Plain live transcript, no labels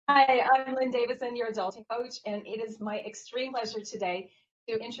Hi, I'm Lynn Davison, your adulting coach, and it is my extreme pleasure today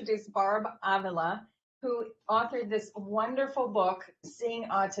to introduce Barb Avila, who authored this wonderful book, Seeing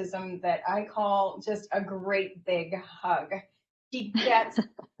Autism, that I call just a great big hug. She gets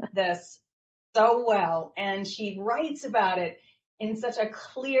this so well, and she writes about it in such a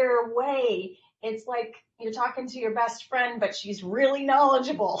clear way. It's like you're talking to your best friend, but she's really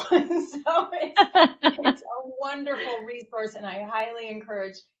knowledgeable. So it's a wonderful resource, and I highly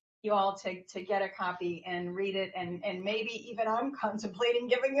encourage you all to get a copy and read it. And maybe even I'm contemplating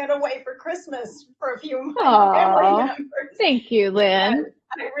giving it away for Christmas for a few of my family Oh, members. thank you, Lynn.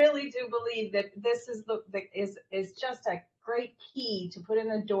 I really do believe that this is is just a great key to put in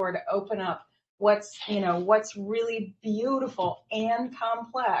the door to open up what's really beautiful and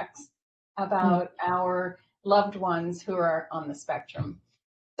complex Mm, about our loved ones who are on the spectrum.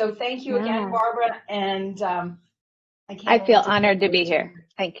 So thank you again, yeah, Barbara, and I I can't feel wait to honored to be get here. to.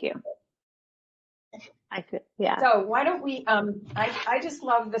 Thank you. I feel, yeah. So why don't we, I just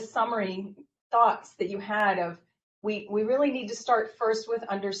love the summary thoughts that you had of, we really need to start first with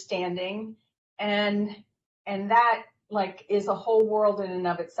understanding, and that like is a whole world in and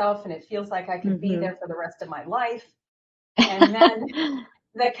of itself, and it feels like I could be hmm there for the rest of my life. And then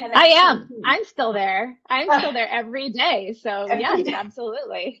the I connection am. piece. I'm still there. I'm still there every day. So Every yes, day,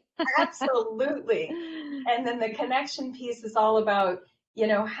 absolutely. absolutely. And then the connection piece is all about,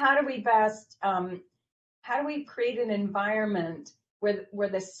 how do we best, how do we create an environment where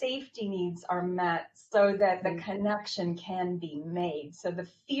the safety needs are met so that the Mm, connection can be made? So the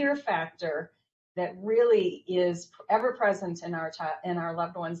fear factor that really is ever present in our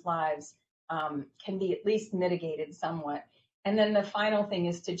loved ones' lives can be at least mitigated somewhat. And then the final thing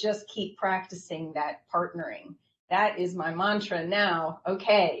is to just keep practicing that partnering. That is my mantra now.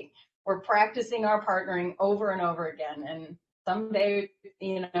 Okay, we're practicing our partnering over and over again, and someday,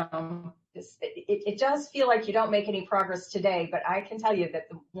 it does feel like you don't make any progress today, but I can tell you that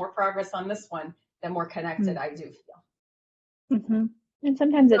the more progress on this one, the more connected mm, I do feel. hmm And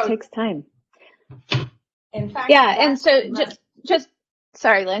sometimes it So, takes time. in fact, Yeah. And so just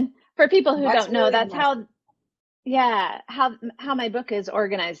sorry, Lynn, for people who that's don't know, really the that's message. yeah, how my book is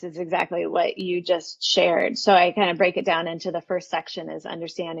organized is exactly what you just shared. So I kind of break it down into the first section is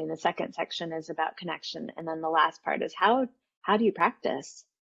understanding, the second section is about connection, and then the last part is how do you practice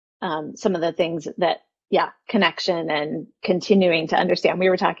some of the things that yeah, connection and continuing to understand. We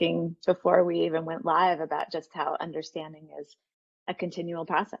were talking before we even went live about just how understanding is a continual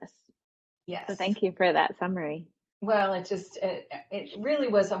process. So Yes. thank you for that summary. Well, it really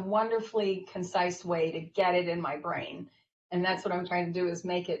was a wonderfully concise way to get it in my brain. And that's what I'm trying to do is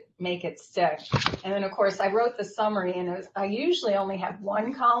make it stick. And then of course I wrote the summary, and I usually only have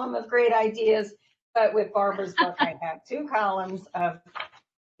one column of great ideas, but with Barbara's book I have two columns of,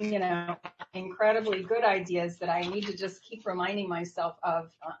 you know, incredibly good ideas that I need to just keep reminding myself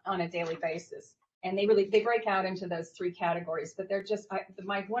of on a daily basis. And they break out into those three categories, but they're just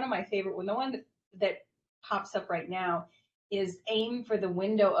one of my favorite one. The one that pops up right now is aim for the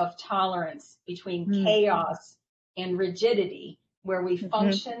window of tolerance between chaos and rigidity, where we Mm-hmm.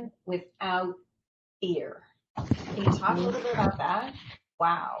 function without fear. Can you talk a Mm-hmm. little bit about that?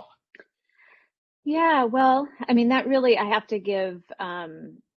 Wow. Yeah, well, I mean, that really, I have to give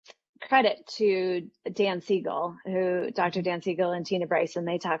credit to Dan Siegel, Dr. Dan Siegel and Tina Bryson,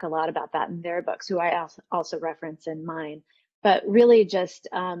 they talk a lot about that in their books, who I also reference in mine. But really, just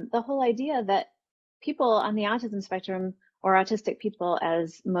the whole idea that people on the autism spectrum, or autistic people,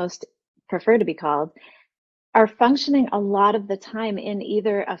 as most prefer to be called, are functioning a lot of the time in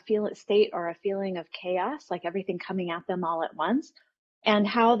either a feel state or a feeling of chaos, like everything coming at them all at once. And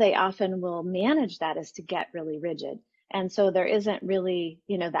how they often will manage that is to get really rigid. And so there isn't really,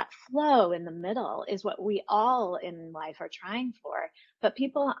 that flow in the middle is what we all in life are trying for. But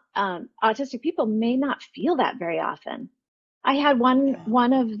people, autistic people may not feel that very often. I had one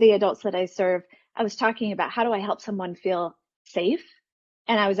of the adults that I serve, I was talking about how do I help someone feel safe?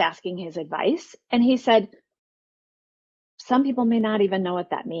 And I was asking his advice. And he said, some people may not even know what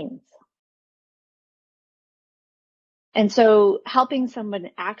that means. And so helping someone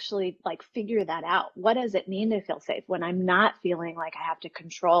actually like figure that out. What does it mean to feel safe when I'm not feeling like I have to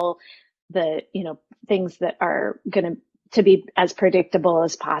control the, things that are going to be as predictable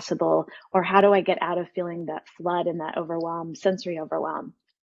as possible? Or how do I get out of feeling that flood and that overwhelm, sensory overwhelm?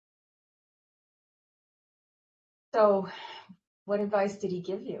 So what advice did he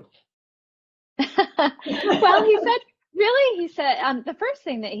give you? Well, he said, the first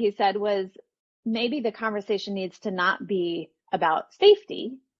thing that he said was maybe the conversation needs to not be about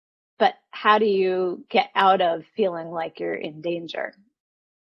safety, but how do you get out of feeling like you're in danger?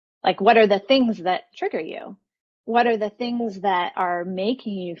 Like, what are the things that trigger you? What are the things that are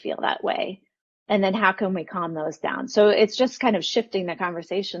making you feel that way? And then how can we calm those down? So it's just kind of shifting the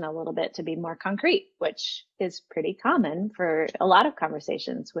conversation a little bit to be more concrete, which is pretty common for a lot of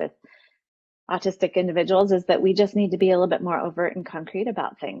conversations with autistic individuals, is that we just need to be a little bit more overt and concrete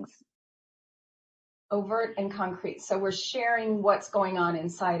about things. Overt and concrete. So we're sharing what's going on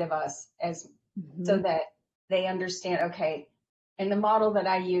inside of us as so that they understand, okay. And the model that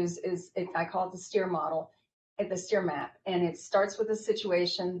I use is, I call it the STEER model, the STEER map. And it starts with the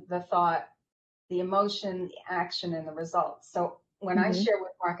situation, the thought, the emotion, the action, and the results. So when I share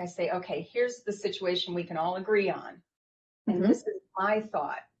with Mark, I say, okay, here's the situation we can all agree on. And this is my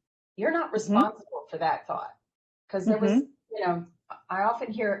thought. You're not responsible for that thought. Because there was, you know, I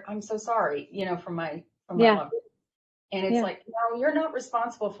often hear, I'm so sorry, you know, from my lover. And it's like, no, you're not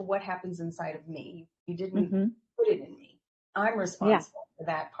responsible for what happens inside of me. You didn't put it in me. I'm responsible for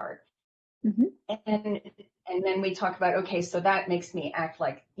that part. And then we talk about, okay, so that makes me act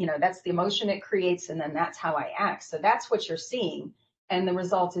like, you know, that's the emotion it creates, and then that's how I act. So that's what you're seeing. And the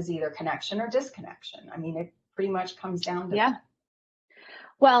result is either connection or disconnection. I mean, it pretty much comes down to that.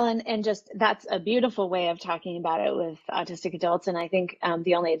 Well, and just that's a beautiful way of talking about it with autistic adults. And I think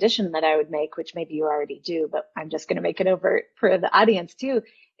the only addition that I would make, which maybe you already do, but I'm just going to make it overt for the audience too,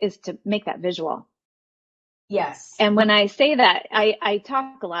 is to make that visual. Yes. And when I say that, I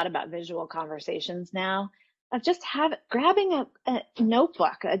talk a lot about visual conversations now, of just grabbing a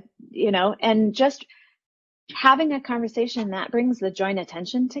notebook, you know, and just having a conversation that brings the joint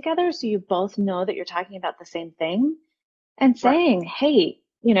attention together, so you both know that you're talking about the same thing, and saying, hey,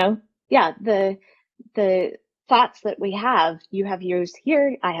 you know, the thoughts that we have, you have yours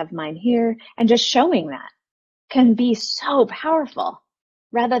here, I have mine here, and just showing that can be so powerful,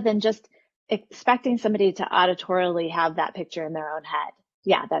 rather than just expecting somebody to auditorily have that picture in their own head.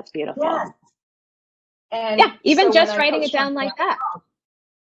 Yeah, that's beautiful. Yes. And yeah, even just writing it down like that.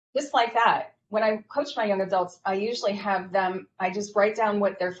 Just like that. When I coach my young adults, I usually have them, I just write down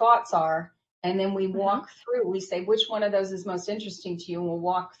what their thoughts are, and then we walk through, we say, which one of those is most interesting to you? And we'll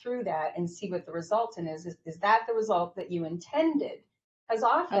walk through that and see what the result is. Is that the result that you intended? Because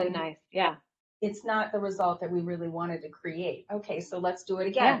often it's not the result that we really wanted to create. Okay, so let's do it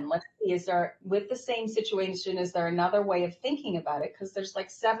again. Let's see, is there, with the same situation, is there another way of thinking about it? Because there's like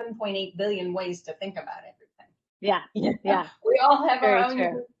 7.8 billion ways to think about everything. Yeah. We all have our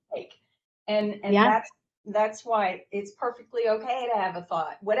own take. And that's why it's perfectly okay to have a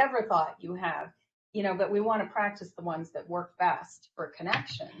thought, whatever thought you have, you know, but we want to practice the ones that work best for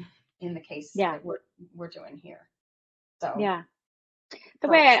connection in the case that we're doing here. So the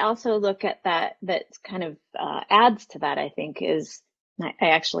way I also look at that kind of adds to that, I think, is, I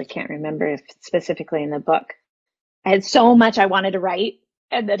actually can't remember if specifically in the book, I had so much I wanted to write,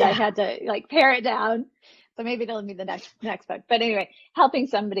 and then I had to like pare it down. So maybe it'll be the next book. But anyway, helping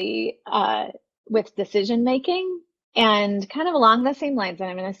somebody with decision making, and kind of along the same lines. And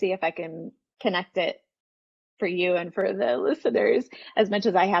I'm going to see if I can connect it for you and for the listeners as much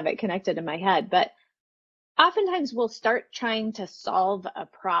as I have it connected in my head. But oftentimes we'll start trying to solve a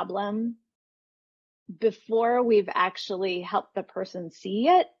problem before we've actually helped the person see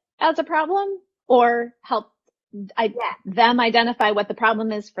it as a problem, or help them identify what the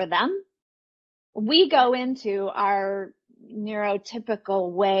problem is for them. We go into our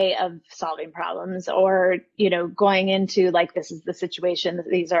neurotypical way of solving problems, or, you know, going into like, this is the situation,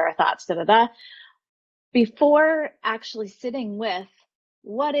 these are our thoughts, before actually sitting with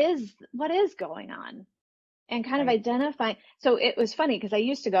what is going on, and kind of identifying. So it was funny because I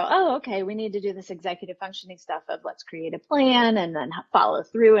used to go, oh, okay, we need to do this executive functioning stuff of let's create a plan and then follow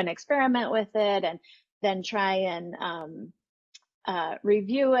through and experiment with it, and then try and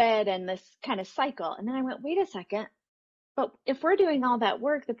review it, and this kind of cycle. And then I went, wait a second, but if we're doing all that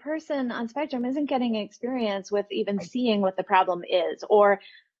work, the person on spectrum isn't getting experience with even seeing what the problem is, or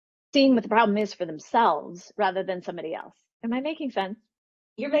seeing what the problem is for themselves rather than somebody else. Am I making sense?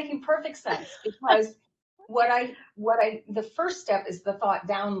 You're making perfect sense, because the first step is the thought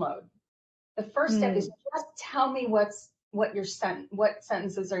download. The first step is just tell me what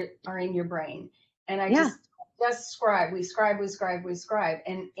sentences are in your brain. And I just scribe. We scribe.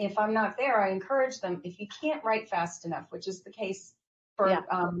 And if I'm not there, I encourage them, if you can't write fast enough, which is the case for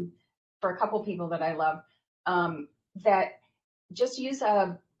a couple people that I love, that just use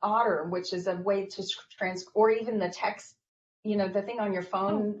a Otter, which is a way to or even the text, you know, the thing on your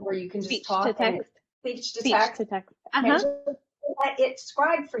phone where you can just talk. Speech to text. And just let it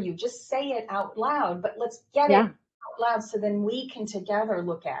scribe for you. Just say it out loud, but let's get it out loud so then we can together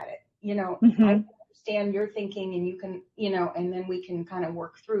look at it. You know, I understand your thinking, and you can, and then we can kind of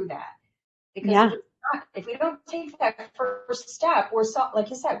work through that. Because Yeah. if we don't take that first step, like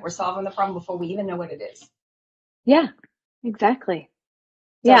you said, we're solving the problem before we even know what it is. Yeah, exactly.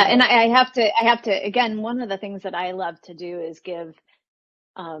 So Yeah. And good. I have to, again, one of the things that I love to do is give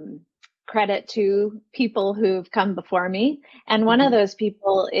um, credit to people who've come before me. And one of Mhm. those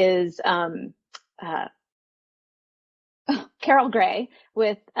people is uh, Carol Gray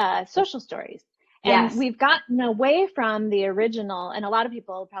with Social Stories. And Yes. we've gotten away from the original, and a lot of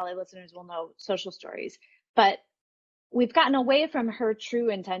people, probably listeners, will know Social Stories, but we've gotten away from her true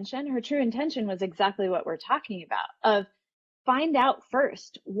intention. Her true intention was exactly what we're talking about, of find out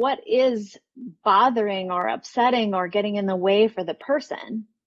first what is bothering or upsetting or getting in the way for the person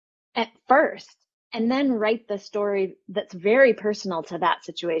at first, and then write the story that's very personal to that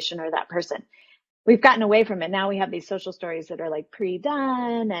situation or that person. We've gotten away from it. Now we have these social stories that are like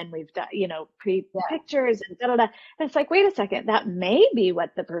pre-done, and we've done, Yeah. pre-pictures and da da da. And it's like, wait a second, that may be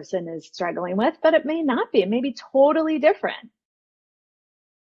what the person is struggling with, but it may not be. It may be totally different.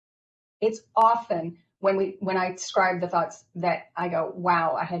 It's often when I describe the thoughts that I go,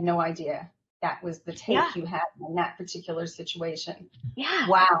 wow, I had no idea that was the Yeah. take you had in that particular situation. Yeah.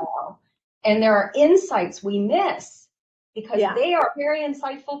 Wow. And there are insights we miss because Yeah. they are very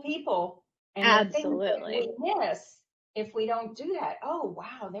insightful people. And the things that we Absolutely. miss if we don't do that, oh,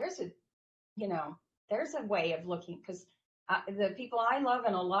 wow, there's a way of looking, because the people I love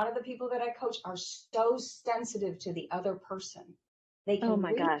and a lot of the people that I coach are so sensitive to the other person. They Oh can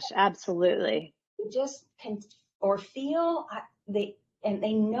my read, gosh. Absolutely. they just can, or feel, and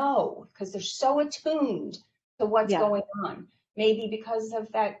they know because they're so attuned to what's Yeah. going on. Maybe because of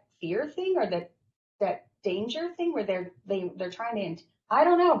that fear thing or that danger thing where they're trying to, I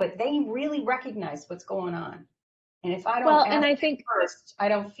don't know, but they really recognize what's going on. And if I don't Well, and ask I them think, first, I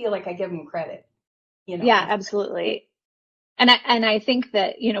don't feel like I give them credit. yeah, If absolutely. And I think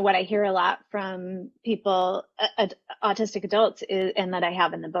that, what I hear a lot from people, autistic adults, and that I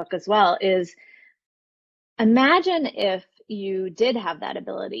have in the book as well, is imagine if you did have that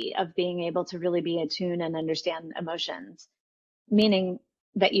ability of being able to really be attuned and understand emotions, meaning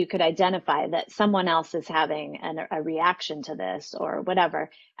that you could identify that someone else is having a reaction to this or whatever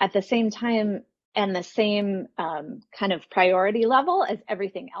at the same time, and the same kind of priority level as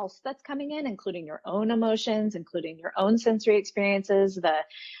everything else that's coming in, including your own emotions, including your own sensory experiences, the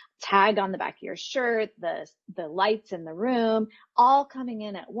tag on the back of your shirt, the lights in the room, all coming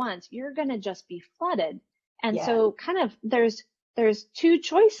in at once. You're going to just be flooded. And yeah, so kind of there's two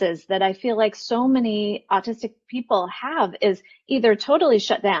choices that I feel like so many autistic people have, is either totally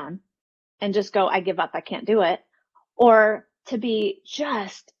shut down and just go, I give up, I can't do it, or to be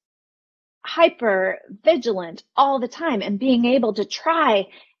just hyper vigilant all the time and being able to try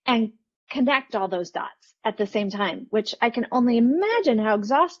and connect all those dots at the same time, which I can only imagine how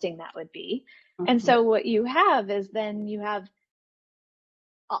exhausting that would be. And mhm, so what you have is then you have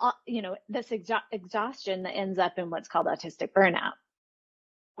this exhaustion that ends up in what's called autistic burnout,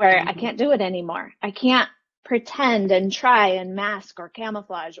 where I mhm. can't do it anymore. I can't pretend and try and mask or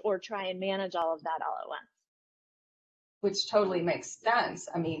camouflage or try and manage all of that all at once. Which totally makes sense.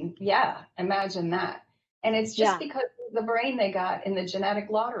 I mean, yeah, imagine that. And it's just Yeah, because of the brain they got in the genetic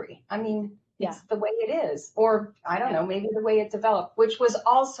lottery. I mean, yeah, it's the way it is, or I don't yeah. know, maybe the way it developed, which was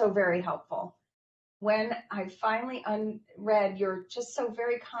also very helpful. When I finally read your just so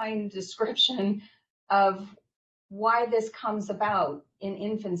very kind description of why this comes about in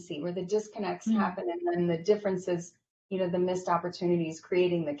infancy, where the disconnects Mm. happen and then the differences, the missed opportunities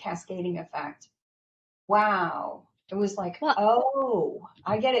creating the cascading effect. Wow. It was like, Well, oh,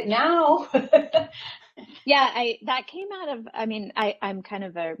 I get it now. yeah, I that came out of, I mean, I'm kind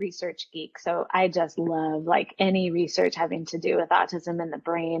of a research geek, so I just love like any research having to do with autism and the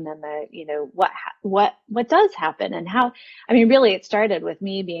brain and the, what does happen and how. I mean, really it started with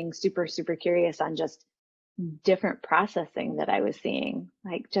me being super, super curious on just different processing that I was seeing.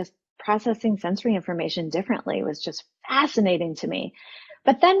 Like just processing sensory information differently was just fascinating to me.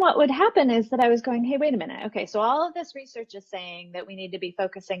 But then what would happen is that I was going, hey, wait a minute. Okay, so all of this research is saying that we need to be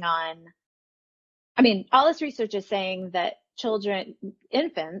focusing on, I mean, all this research is saying that children,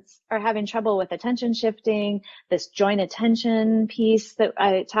 infants, are having trouble with attention shifting, this joint attention piece that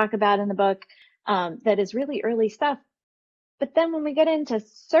I talk about in the book, that is really early stuff. But then when we get into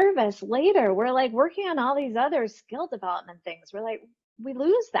service later, we're like working on all these other skill development things. We're like, we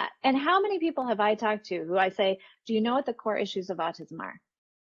lose that. And how many people have I talked to who I say, do you know what the core issues of autism are?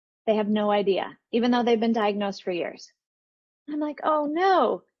 They have no idea, even though they've been diagnosed for years. I'm like, oh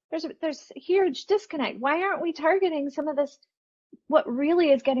no, there's a huge disconnect. Why aren't we targeting some of this, what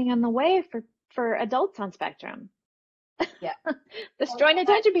really is getting in the way for adults on spectrum. Yeah. The joint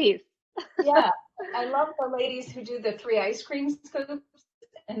attention piece. Yeah. I love the ladies who do the 3 ice cream scoops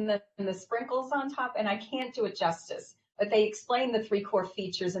and the sprinkles on top, and I can't do it justice. But they explain the 3 core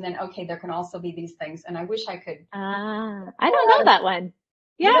features, and then okay, there can also be these things. And I wish I could. I don't know that one.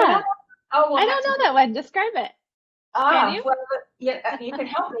 You don't know? Yeah, Oh, we'll I have don't to know that one. Describe it. Can you? well, yeah, you can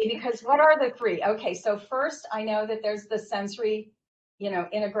help me because what are the 3? Okay, so first I know that there's the sensory,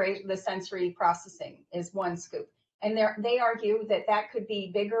 integrate the sensory processing is 1 scoop. And they argue that that could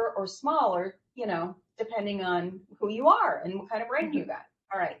be bigger or smaller, depending on who you are and what kind of brain you got.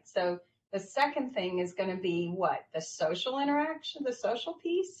 All right. So the second thing is going to be what? The social interaction, the social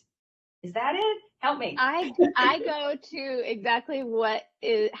piece. Is that it? Help me. I go to exactly what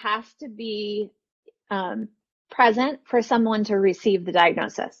it has to be present for someone to receive the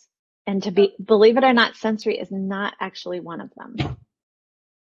diagnosis. And to believe it or not, sensory is not actually one of them.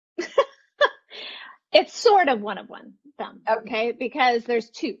 It's sort of one of them, okay? Because there's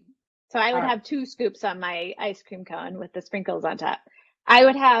 2. So I would have 2 scoops on my ice cream cone with the sprinkles on top. I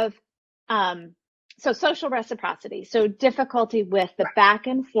would have, so social reciprocity. So difficulty with the back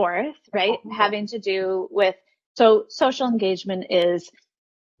and forth, right? Having to do with, so social engagement is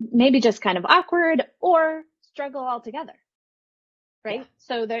maybe just kind of awkward or struggle altogether, right? Yeah.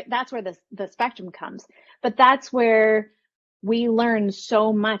 So that's where the spectrum comes. But that's where we learn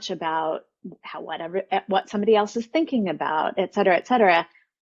so much about what somebody else is thinking about, et cetera, et cetera.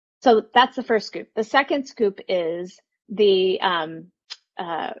 So that's the first scoop. The second scoop is the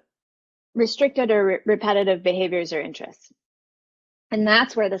restricted or repetitive behaviors or interests. And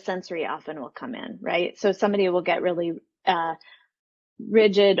that's where the sensory often will come in, right? So somebody will get really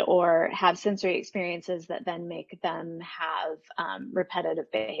rigid or have sensory experiences that then make them have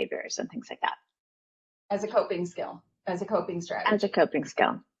repetitive behaviors and things like that. As a coping skill, as a coping strategy. As a coping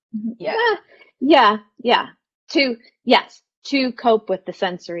skill. Yeah. Yeah. To cope with the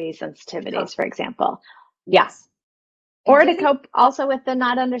sensory sensitivities, for example. Yes. Or to cope also with the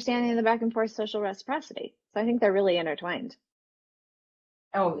not understanding the back and forth social reciprocity. So I think they're really intertwined.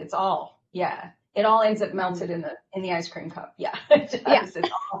 Oh, it's all, yeah. It all ends up melted in the ice cream cup. Yeah, it does.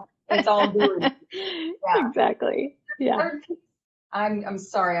 Yeah. It's all good. Yeah. Exactly. Yeah. I'm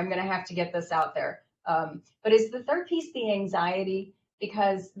sorry, I'm going to have to get this out there. But is the third piece the anxiety?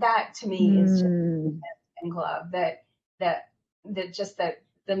 Because that to me is just and glove that the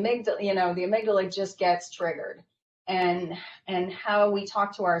amygdala just gets triggered, and how we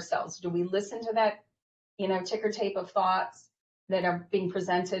talk to ourselves. Do we listen to that, ticker tape of thoughts that are being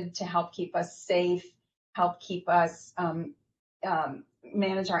presented to help keep us safe, help keep us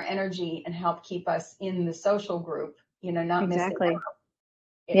manage our energy, and help keep us in the social group, not exactly. missing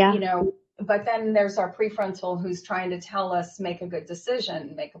out. Yeah. But then there's our prefrontal who's trying to tell us, make a good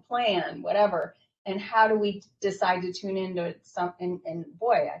decision, make a plan, whatever. And how do we decide to tune into something? And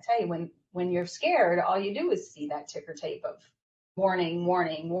boy, I tell you, when you're scared, all you do is see that ticker tape of warning,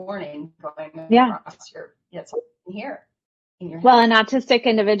 warning, warning going across your, it's here in your head. Well, and autistic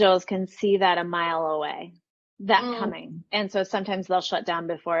individuals can see that a mile away, that coming. And so sometimes they'll shut down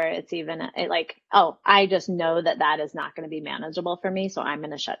before it's even like, oh, I just know that is not going to be manageable for me. So I'm going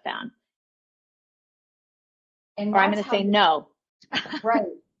to shut down. Or I'm going to say no.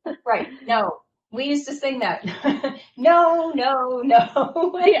 Right. No. We used to sing that. No.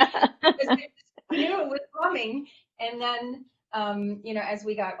 Yeah. We knew it was coming. And then, as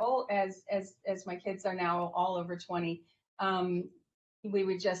we got old, as my kids are now all over 20,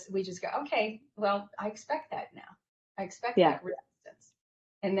 we just go, okay, well, I expect that now. I expect that resistance.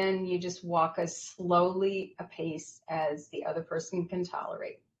 And then you just walk as slowly a pace as the other person can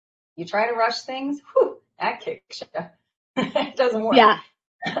tolerate. You try to rush things, that kicks you. It doesn't work. Yeah.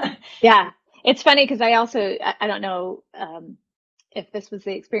 Yeah. It's funny because I don't know if this was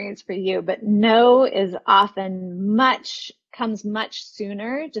the experience for you, but no is often comes much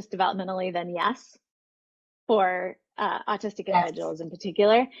sooner just developmentally than yes for autistic individuals in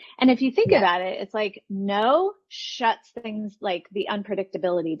particular. And if you think about it, it's like no shuts things like the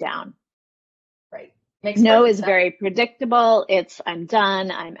unpredictability down. Right. No is very predictable. It's I'm done,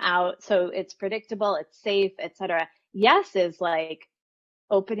 I'm out. So it's predictable, it's safe, etc. Yes is like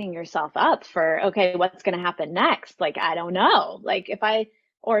opening yourself up for, okay, what's going to happen next? Like, I don't know. Like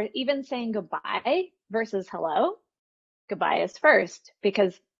or even saying goodbye versus hello. Goodbye is first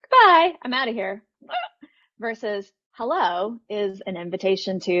because goodbye, I'm out of here. Versus hello is an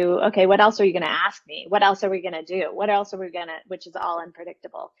invitation to, okay, what else are you going to ask me? What else are we going to do? What else are we going to, which is all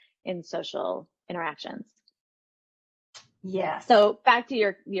unpredictable in social interactions. Yes. So back to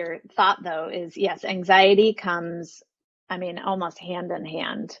your thought though is yes, anxiety comes, almost hand in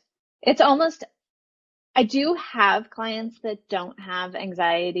hand It's almost, I do have clients that don't have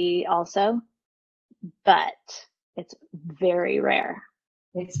anxiety also, but it's very rare.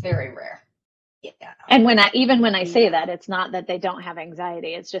 It's very rare. Yeah. And even when I say that, it's not that they don't have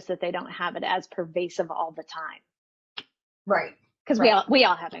anxiety. It's just that they don't have it as pervasive all the time. Right. Because right. we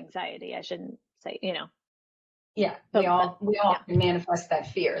all have anxiety. I shouldn't say, Yeah. but, we all can manifest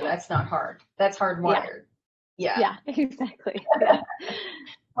that fear. That's not hard. That's hardwired. Yeah. Yeah, exactly. Yeah.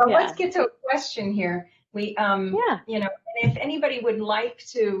 Well, Yeah. let's get to a question here. We, if anybody would like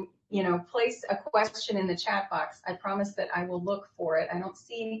to, place a question in the chat box, I promise that I will look for it. I don't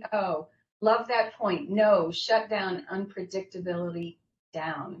see, love that point. No, shut down unpredictability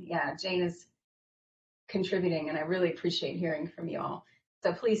down. Yeah, Jane is contributing, and I really appreciate hearing from you all.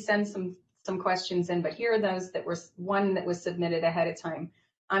 So please send some questions in, but here are those that were one that was submitted ahead of time.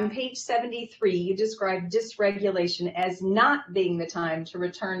 On page 73, you describe dysregulation as not being the time to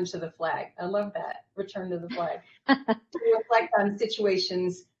return to the flag. I love that, return to the flag. To reflect on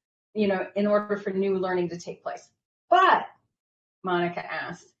situations, in order for new learning to take place. But, Monica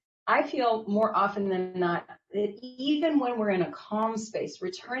asks, I feel more often than not that even when we're in a calm space,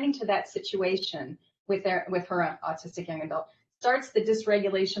 returning to that situation with her autistic young adult starts the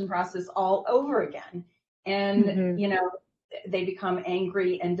dysregulation process all over again. And, they become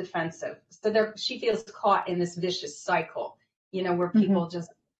angry and defensive. So she feels caught in this vicious cycle, where people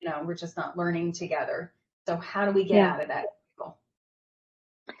just, we're just not learning together. So how do we get out of that?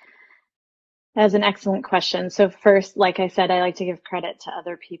 That's an excellent question. So first, like I said, I like to give credit to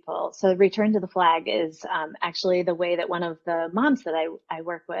other people. So return to the flag is actually the way that one of the moms that I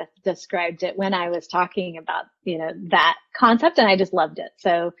work with described it when I was talking about, that concept, and I just loved it.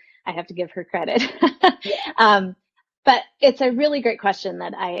 So I have to give her credit. But it's a really great question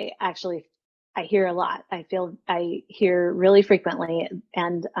that I hear a lot. I hear really frequently,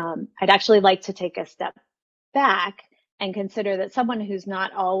 and I'd actually like to take a step back and consider that someone who's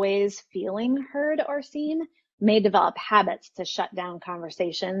not always feeling heard or seen may develop habits to shut down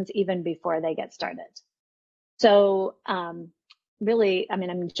conversations even before they get started. So really, I'm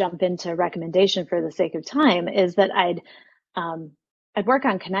going to jump into recommendation for the sake of time, is that I'd work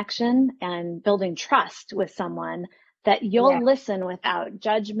on connection and building trust with someone, that you'll listen without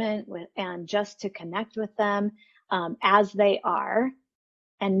judgment and just to connect with them as they are,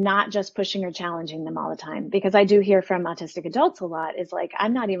 and not just pushing or challenging them all the time. Because I do hear from autistic adults a lot, is like,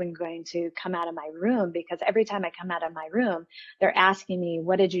 I'm not even going to come out of my room, because every time I come out of my room, they're asking me,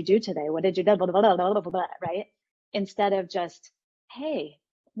 what did you do today? What did you do? Blah, blah, blah, blah, blah, blah, right? Instead of just, hey,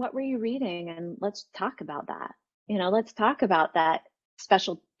 what were you reading? And let's talk about that. Let's talk about that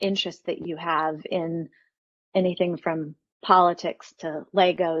special interest that you have in anything from politics to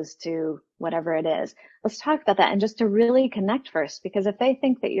Legos to whatever it is. Let's talk about that, and just to really connect first, because if they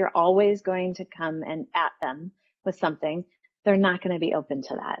think that you're always going to come and at them with something, they're not going to be open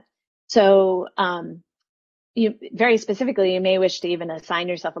to that. So you very specifically, you may wish to even assign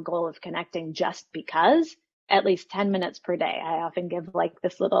yourself a goal of connecting just because, at least 10 minutes per day. I often give like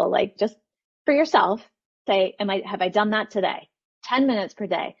this little, like, just for yourself, say, have I done that today? 10 minutes per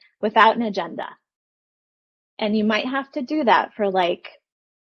day without an agenda. And you might have to do that for like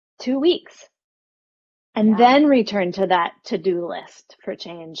 2 weeks, and then return to that to-do list for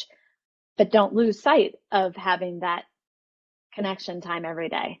change. But don't lose sight of having that connection time every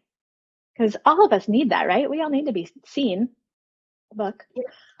day, because all of us need that, right? We all need to be seen. Look,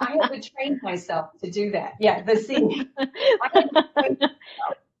 I had to train myself to do that. Yeah, the scene.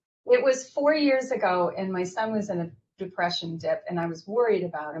 It was 4 years ago, and my son was in a depression dip, and I was worried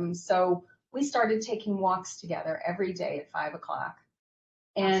about him. So we started taking walks together every day at 5 o'clock.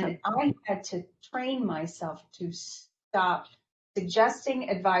 And I had to train myself to stop suggesting,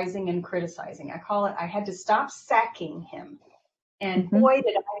 advising, and criticizing. I had to stop sacking him. And boy,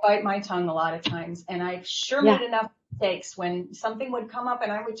 did I bite my tongue a lot of times. And I sure made enough mistakes when something would come up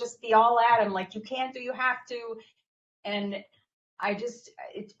and I would just be all at him, like, you can't do, you have to. And I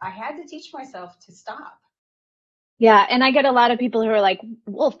had to teach myself to stop. Yeah, and I get a lot of people who are like,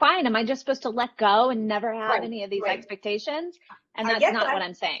 well, fine, am I just supposed to let go and never have any of these expectations? And that's not what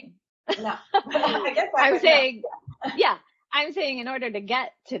I'm saying. No, I guess I'm saying, I'm saying in order to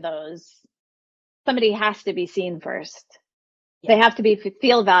get to those, somebody has to be seen first. They have to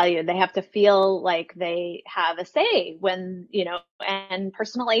feel valued. They have to feel like they have a say when, and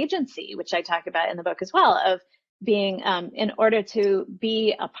personal agency, which I talk about in the book as well, of being, in order to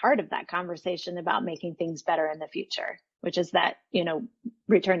be a part of that conversation about making things better in the future, which is that,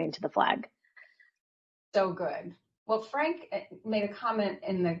 returning to the flag. So good. Well, Frank made a comment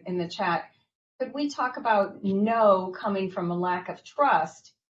in the chat. Could we talk about no coming from a lack of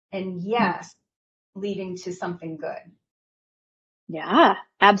trust and yes, leading to something good. Yeah,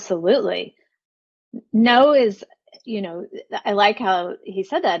 absolutely. No is, I like how he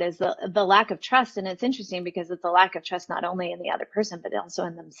said that, is the lack of trust. And it's interesting because it's a lack of trust not only in the other person, but also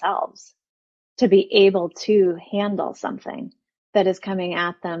in themselves to be able to handle something that is coming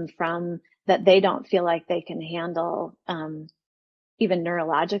at them from that they don't feel like they can handle, even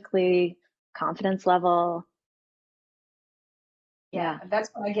neurologically, confidence level. Yeah, that's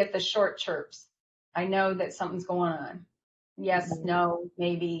when I get the short chirps. I know that something's going on. Yes, Mhm. no,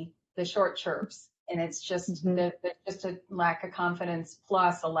 maybe, the short chirps. And it's just Mhm. just a lack of confidence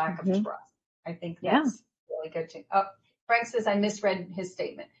plus a lack of Mhm. trust. I think Yeah. that's really good too. Oh, Frank says I misread his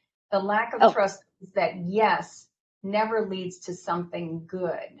statement. The lack of Oh. trust is that yes never leads to something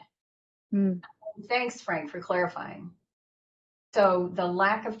good. Mm. Thanks, Frank, for clarifying. So the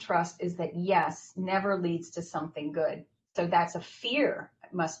lack of trust is that yes never leads to something good. So that's a fear,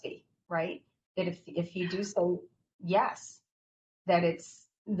 it must be, right? That if you do say yes, that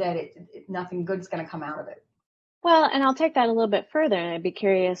nothing good's going to come out of it. Well, and I'll take that a little bit further, and I'd be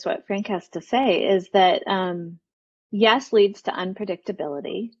curious what Frank has to say, is that yes leads to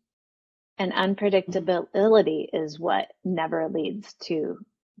unpredictability, and unpredictability is what never leads to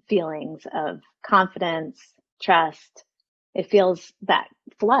feelings of confidence, trust. It feels that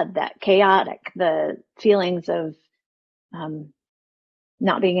flood, that chaotic, the feelings of um,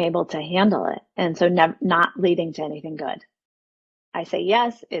 not being able to handle it. And so not leading to anything good. I say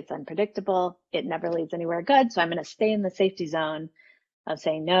yes, it's unpredictable. It never leads anywhere good. So I'm going to stay in the safety zone of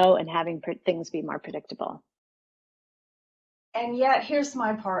saying no and having things be more predictable. And yet here's the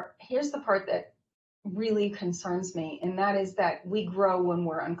part that really concerns me, and that is that we grow when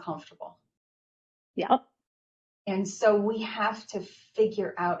we're uncomfortable. Yep. And so we have to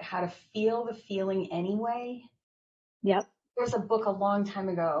figure out how to feel the feeling anyway. Yep. There's a book a long time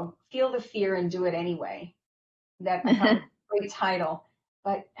ago, Feel the Fear and Do It Anyway, that I thought was a great title.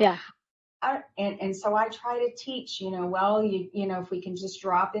 But Yeah. and so I try to teach, well, if we can just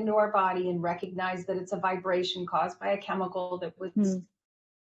drop into our body and recognize that it's a vibration caused by a chemical that was Mm.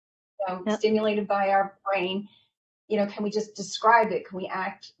 Yep. stimulated by our brain, can we just describe it? Can we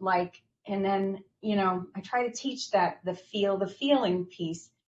act like, and then, I try to teach that the feeling piece.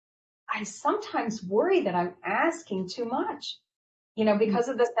 I sometimes worry that I'm asking too much, Mm. because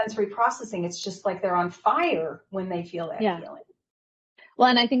of the sensory processing. It's just like they're on fire when they feel that Yeah. feeling. Well,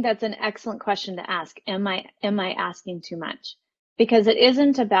 and I think that's an excellent question to ask. Am I asking too much? Because it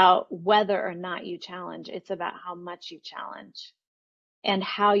isn't about whether or not you challenge, it's about how much you challenge and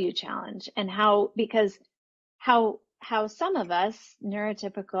how you challenge and because how some of us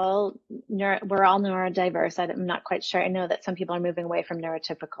neurotypical, we're all neurodiverse. I'm not quite sure. I know that some people are moving away from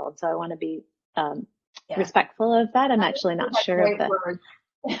neurotypical, so I want to be Yeah. respectful of that. I'm actually not sure of Great the, word.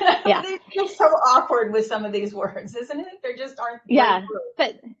 yeah, They're just so awkward with some of these words, isn't it? They just aren't great yeah,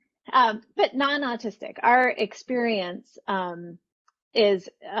 words. but non-autistic. Our experience is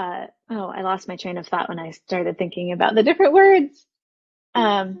oh, I lost my train of thought when I started thinking about the different words.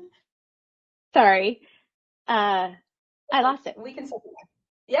 Um, sorry, I lost it. We can say,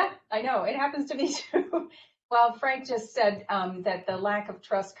 yeah, I know. It happens to me too. Well, Frank just said that the lack of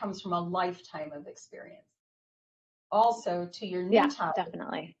trust comes from a lifetime of experience. Also, to your new Yeah, topic,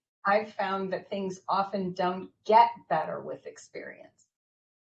 definitely. I've found that things often don't get better with experience.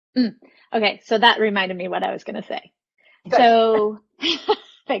 Mm. Okay, so that reminded me what I was going to say. Good. So,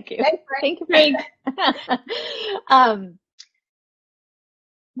 thank you. Thanks, Thank you, Frank. Frank. um,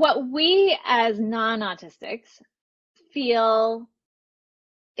 what we as non-autistics feel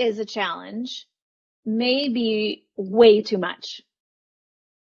is a challenge may be way too much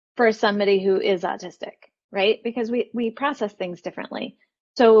for somebody who is autistic, right? Because we process things differently.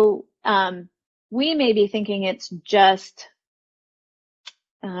 So we may be thinking it's just,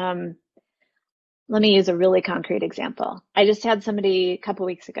 um, let me use a really concrete example. I just had somebody a couple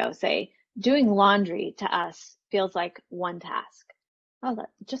weeks ago say, doing laundry to us feels like one task. Oh,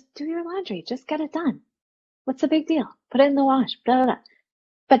 just do your laundry, just get it done. What's the big deal? Put it in the wash, blah, blah, blah.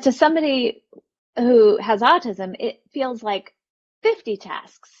 But to somebody who has autism, it feels like 50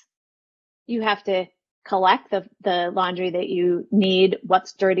 tasks. You have to collect the laundry that you need,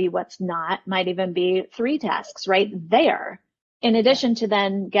 what's dirty, what's not, might even be 3 tasks right there. In Yeah. addition to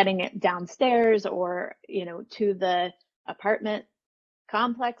then getting it downstairs or, to the apartment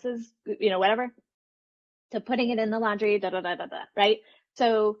complexes, whatever, to putting it in the laundry, da, da, da, da, da, right?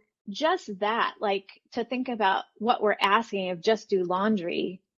 So just that, like to think about what we're asking of just do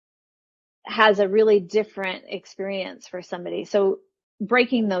laundry has a really different experience for somebody. So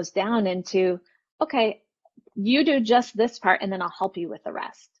breaking those down into, okay, you do just this part and then I'll help you with the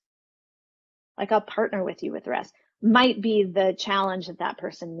rest. Like, I'll partner with you with rest, might be the challenge that that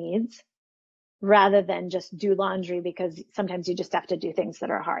person needs, rather than just do laundry, because sometimes you just have to do things that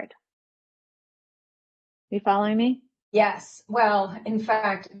are hard. You following me? Yes. Well, in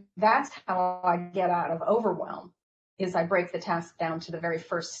fact, that's how I get out of overwhelm, is I break the task down to the very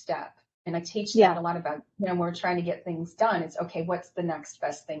first step. And I teach that a lot about, we're trying to get things done. It's okay, what's the next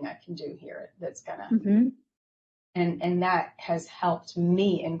best thing I can do here that's gonna, and that has helped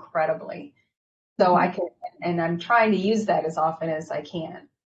me incredibly. So I can, and I'm trying to use that as often as I can,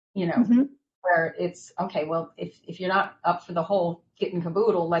 where it's okay, well, if you're not up for the whole kit and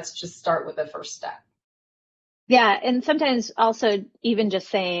caboodle, let's just start with the first step. Yeah, and sometimes also even just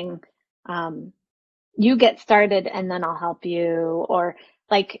saying, you get started and then I'll help you, or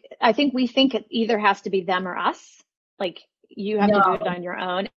like, I think we think it either has to be them or us, like you have to do it on your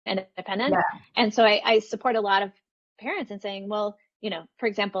own and independent. Yeah. And so I support a lot of parents in saying, well, for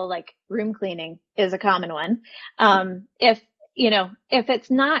example, like room cleaning is a common one. If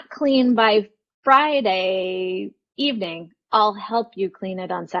it's not clean by Friday evening, I'll help you clean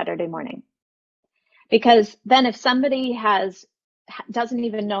it on Saturday morning. Because then if somebody doesn't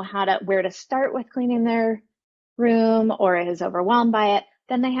even know where to start with cleaning their room, or is overwhelmed by it,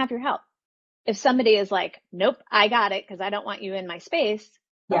 then they have your help. If somebody is like, nope, I got it because I don't want you in my space,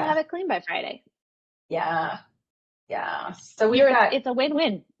 they'll have it clean by Friday. Yeah. Yeah. So it's a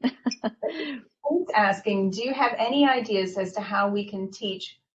win-win. Who's asking, do you have any ideas as to how we can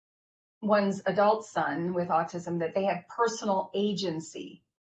teach one's adult son with autism that they have personal agency,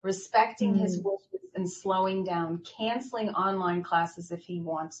 respecting his wishes and slowing down, canceling online classes if he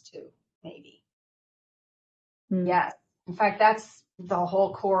wants to, maybe? Yes. In fact, that's the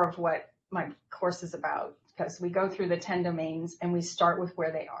whole core of what my course is about, because we go through the 10 domains and we start with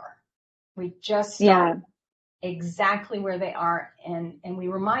where they are. We just start exactly where they are, and we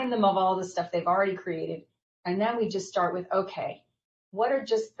remind them of all the stuff they've already created. And then we just start with, okay, what are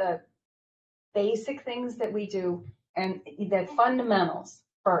just the basic things that we do, and the fundamentals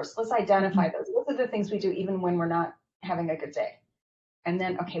first. Let's identify those. Those are the things we do even when we're not having a good day. And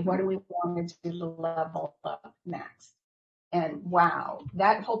then, okay, what do we want to do to level up next? And wow,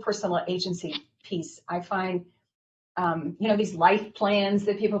 that whole personal agency piece, I find, these life plans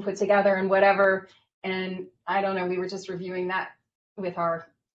that people put together and whatever. And I don't know, we were just reviewing that with our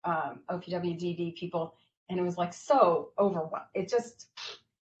OPWDD people, and it was like so overwhelmed.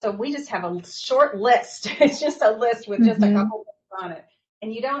 So we just have a short list. It's just a list with just a couple things on it.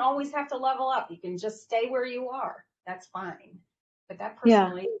 And you don't always have to level up. You can just stay where you are. That's fine. But that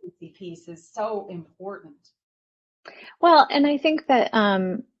personal agency piece is so important. Well, and I think that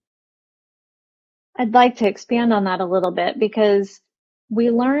I'd like to expand on that a little bit, because we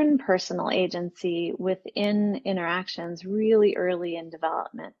learn personal agency within interactions really early in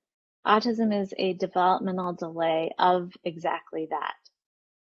development. Autism is a developmental delay of exactly that.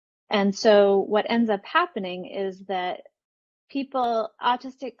 And so what ends up happening is that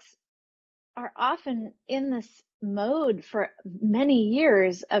autistics are often in this mode for many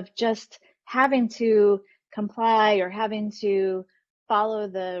years of just having to comply or having to follow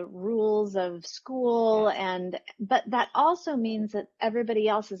the rules of school, but that also means that everybody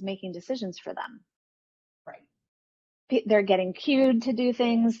else is making decisions for them. Right. They're getting cued to do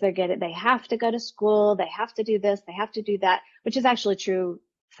things. They have to go to school. They have to do this. They have to do that, which is actually true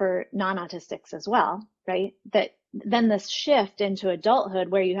for non-autistics as well, right? That then this shift into adulthood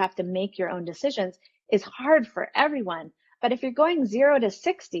where you have to make your own decisions is hard for everyone. But if you're going 0 to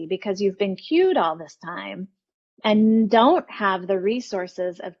 60 because you've been cued all this time and don't have the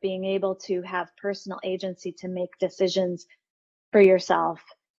resources of being able to have personal agency to make decisions for yourself,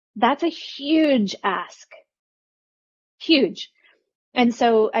 that's a huge ask. Huge. And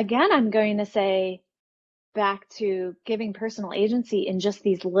so again, I'm going to say back to giving personal agency in just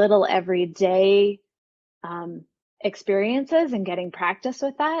these little everyday experiences, and getting practice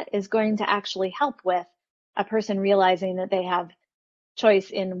with that is going to actually help with a person realizing that they have choice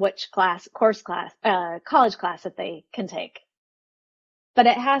in which college class that they can take. But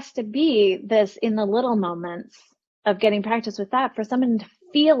it has to be this in the little moments of getting practice with that for someone to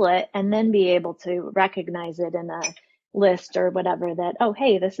feel it and then be able to recognize it in a list or whatever, that, oh,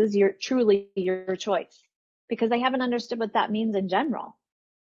 hey, this is truly your choice, because they haven't understood what that means in general.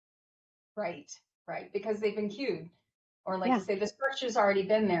 Right, because they've been cued. Or like you say, the structure's already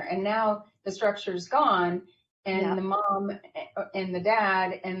been there, and now the structure's gone, and the mom and the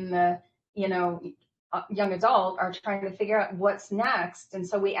dad and the, young adult are trying to figure out what's next. And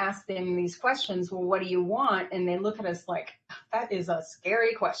so we ask them these questions, well, what do you want? And they look at us like, that is a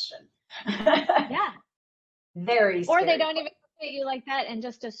scary question. Yeah. Very scary. Or they don't even know at you like that and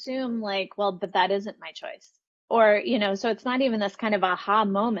just assume like, well, but that isn't my choice. Or, so it's not even this kind of aha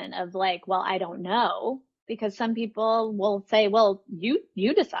moment of like, well, I don't know, because some people will say, well, you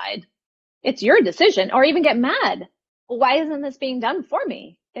decide. It's your decision, or even get mad. Well, why isn't this being done for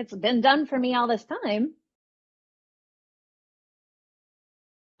me? It's been done for me all this time.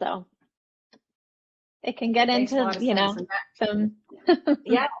 So it can get Makes a into, lot of sense. And some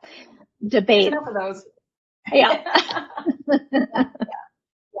yeah, there's debate. enough of those. Yeah.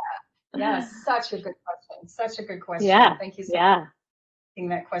 Yeah, such a good question. Such a good question. Yeah. Thank you so much Yeah. for asking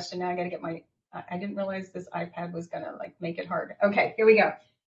that question. Now I got to get I didn't realize this iPad was going to like make it hard. Okay, here we go.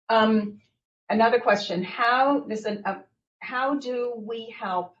 Another question. How do we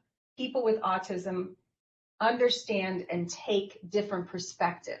help people with autism understand and take different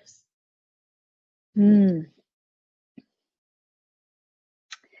perspectives? Hmm.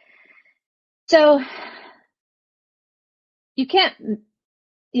 So you can't,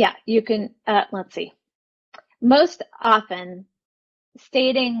 yeah, you can, let's see. Most often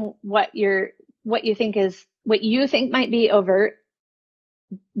stating what you think what you think might be overt,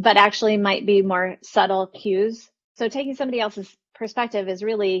 but actually might be more subtle cues. So taking somebody else's perspective is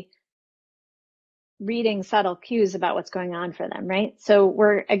really reading subtle cues about what's going on for them, right? So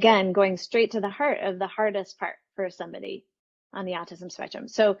we're again going straight to the heart of the hardest part for somebody on the autism spectrum.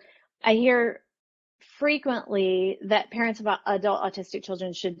 So I hear frequently that parents of adult autistic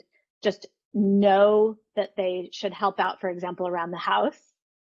children should just know that they should help out, for example, around the house,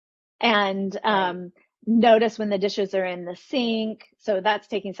 and notice when the dishes are in the sink. So that's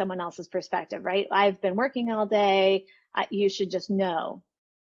taking someone else's perspective, right? I've been working all day. You should just know,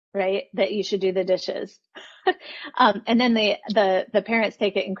 right, that you should do the dishes. And then the parents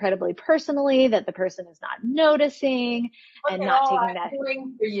take it incredibly personally that the person is not noticing and not taking that.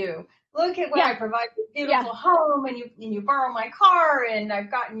 Doing for you. Look at what Yeah. I provide you, beautiful home, and you borrow my car, and I've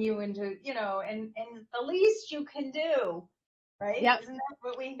gotten you into, and the least you can do, right? Yep. Isn't that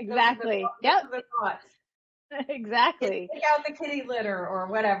what we Exactly. Those are the thoughts. Exactly. Take out the kitty litter or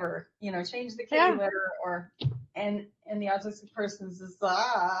whatever, change the kitty litter and the autistic person says,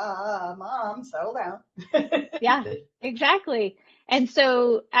 mom, settle down. Yeah, exactly. And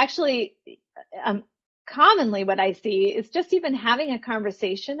so actually, commonly what I see is just even having a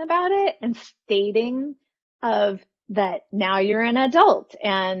conversation about it and stating of that now you're an adult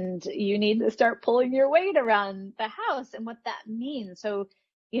and you need to start pulling your weight around the house and what that means. So,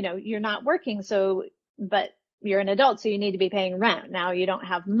 you're not working, but you're an adult, so you need to be paying rent. Now you don't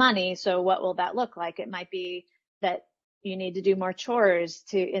have money, so what will that look like? It might be that you need to do more chores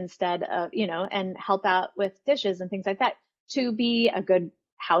to instead of, and help out with dishes and things like that to be a good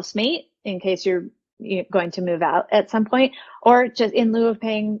housemate in case you're going to move out at some point, or just in lieu of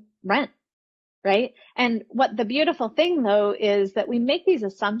paying rent. Right. And what the beautiful thing though is that we make these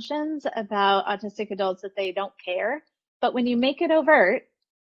assumptions about autistic adults that they don't care. But when you make it overt,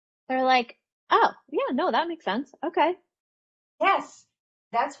 they're like, oh, yeah, no, that makes sense. Okay. Yes,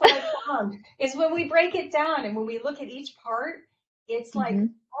 that's what I found is when we break it down and when we look at each part, it's like,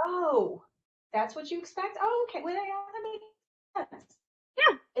 oh, that's what you expect. Oh, okay. Well, that makes sense.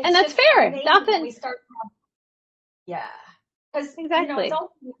 Yeah. It's And that's fair. amazing Often, when we start. Yeah. Because, exactly. it's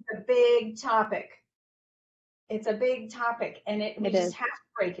also a big topic. It's a big topic, and we just have to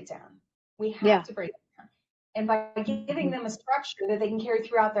break it down. We have to break it down. And by giving them a structure that they can carry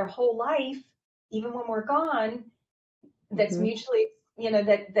throughout their whole life, even when we're gone, that's mutually,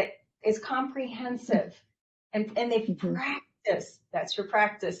 that is comprehensive, and they practice. That's your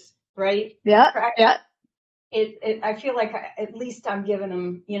practice, right? Yeah. Practice. Yeah. I feel like at least I'm giving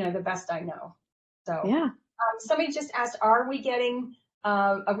them, the best I know. So yeah. Somebody just asked, are we getting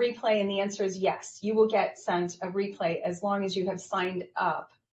a replay? And the answer is yes. You will get sent a replay as long as you have signed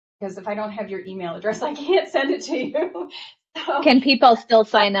up. Because if I don't have your email address, I can't send it to you. So, can people still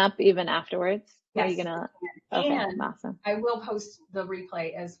sign up even afterwards? Yes, are you gonna? Okay, and awesome. I will post the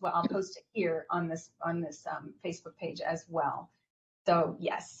replay as well. I'll post it here on this Facebook page as well. So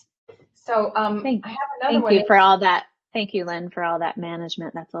yes. So I have another one. Thank you for all that. Thank you, Lynn, for all that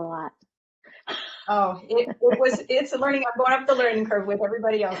management. That's a lot. Oh, it's a learning. I'm going up the learning curve with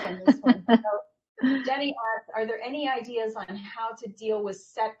everybody else on this one. So, Jenny asks, are there any ideas on how to deal with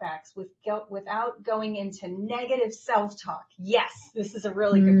setbacks without going into negative self-talk? Yes, this is a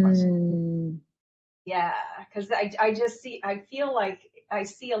really good question. Yeah, because I feel like I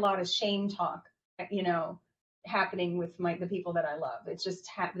see a lot of shame talk, happening with the people that I love. It's just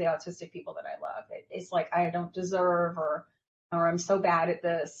the autistic people that I love. It's like I don't deserve, or I'm so bad at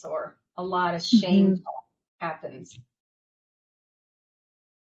this, or a lot of shame talk happens.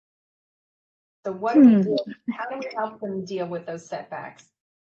 So what do we Hmm. do? How do we help them deal with those setbacks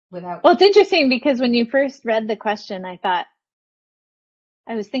without? Well, it's interesting because when you first read the question, I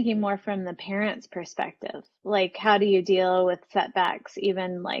was thinking more from the parent's perspective. Like, how do you deal with setbacks,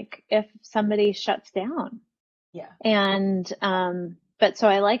 even like if somebody shuts down? Yeah. And but so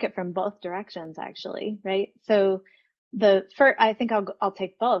I like it from both directions actually, right? So the first, I think I'll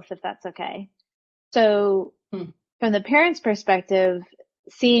take both if that's okay. So Hmm. from the parent's perspective,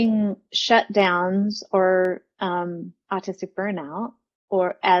 seeing shutdowns or autistic burnout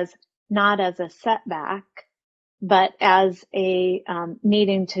or as not as a setback, but as a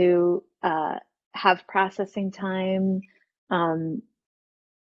needing to have processing time, um,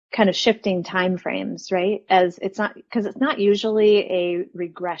 kind of shifting time frames, right? As it's not, because it's not usually a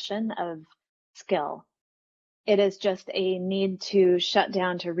regression of skill. It is just a need to shut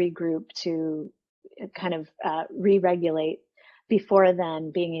down, to regroup, to kind of re-regulate before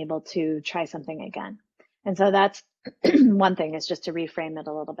then being able to try something again. And so that's one thing, is just to reframe it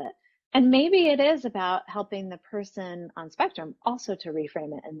a little bit. And maybe it is about helping the person on spectrum also to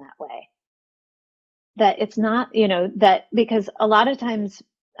reframe it in that way. That it's not, that because a lot of times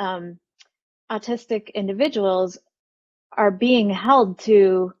um, autistic individuals are being held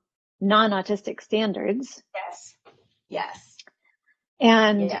to non-autistic standards Yes. Yes.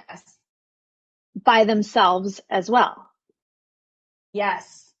 and Yes. by themselves as well.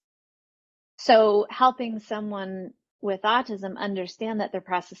 Yes. So helping someone with autism understand that their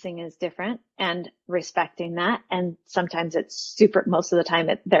processing is different and respecting that. And sometimes most of the time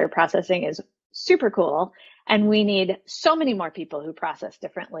their processing is super cool. And we need so many more people who process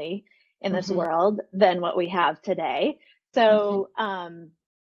differently in this Mm-hmm. world than what we have today. Mm-hmm. So,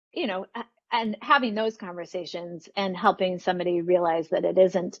 you know, and having those conversations and helping somebody realize that it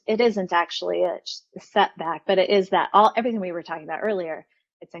isn't actually a setback, but it is that everything we were talking about earlier.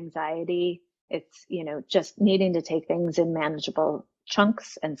 It's anxiety. It's, just needing to take things in manageable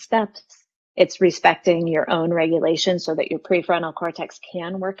chunks and steps. It's respecting your own regulation so that your prefrontal cortex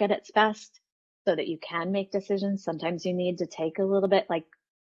can work at its best so that you can make decisions. Sometimes you need to take a little bit, like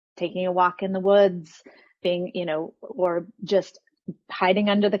taking a walk in the woods, being, or just hiding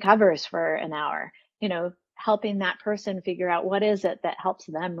under the covers for an hour, helping that person figure out what is it that helps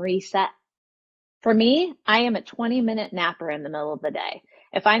them reset. For me, I am a 20-minute napper in the middle of the day.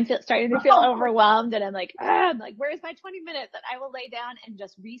 If I'm starting to feel overwhelmed and I'm like, where's my 20 minutes? And I will lay down and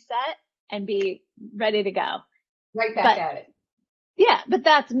just reset and be ready to go. Right back But at it. yeah, but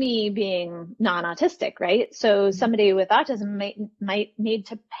that's me being non-autistic, right? So somebody with autism might need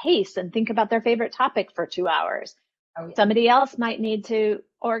to pace and think about their favorite topic for 2 hours. Oh, yeah. Somebody else might need to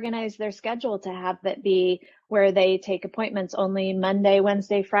organize their schedule to have that be where they take appointments only Monday,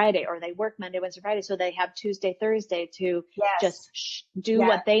 Wednesday, Friday, or they work Monday, Wednesday, Friday, so they have Tuesday, Thursday to just Yes. do Yes.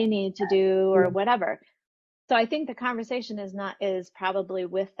 what they need to do or Yeah. whatever. So I think the conversation is probably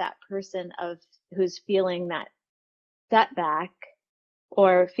with that person who's feeling that setback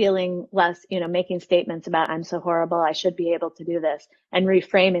or feeling less, making statements about I'm so horrible, I should be able to do this, and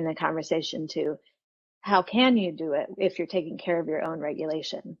reframing the conversation to how can you do it if you're taking care of your own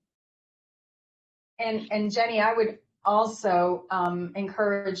regulation? And Jenny, I would also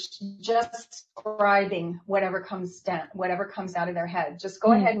encourage just scribing whatever comes down, whatever comes out of their head. Just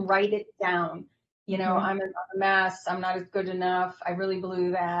go ahead and write it down. Mm-hmm. I'm a mess. I'm not as good enough. I really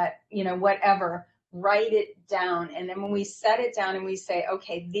blew that. Whatever. Write it down. And then when we set it down and we say,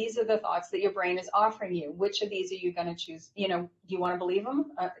 okay, these are the thoughts that your brain is offering you. Which of these are you going to choose? Do you want to believe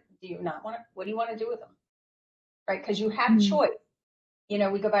them? Do you not want to? What do you want to do with them? Right? Because you have choice. We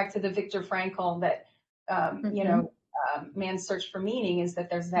go back to the Viktor Frankl that Mm-hmm. man's search for meaning is that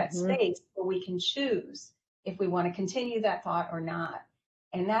there's that Mm-hmm. space where we can choose if we want to continue that thought or not.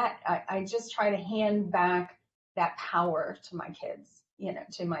 And that I just try to hand back that power to my kids,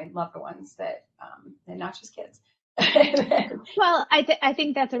 to my loved ones and not just kids. Well, I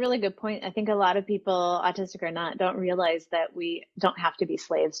think that's a really good point. I think a lot of people, autistic or not, don't realize that we don't have to be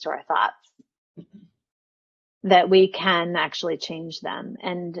slaves to our thoughts, that we can actually change them.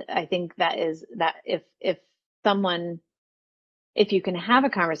 And I think that is that if someone if you can have a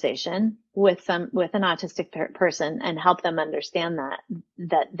conversation with an autistic person and help them understand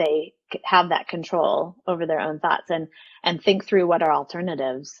that they have that control over their own thoughts and think through what are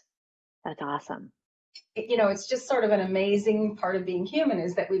alternatives, that's awesome. It's just sort of an amazing part of being human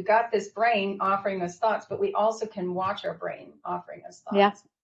is that we've got this brain offering us thoughts, but we also can watch our brain offering us Yeah. thoughts.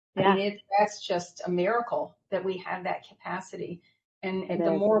 I Yeah, mean, that's just a miracle that we have that capacity. And it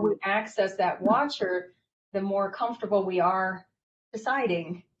the is. more we access that watcher, the more comfortable we are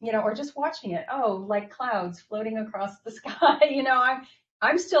deciding, or just watching it. Oh, like clouds floating across the sky.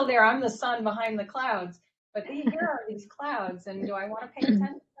 I'm still there. I'm the sun behind the clouds, but here are these clouds, and do I want to pay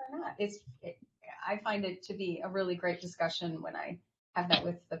attention or not? I find it to be a really great discussion when I have that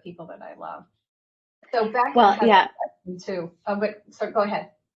with the people that I love. So Becca Well, has yeah. a question too. Oh, but so go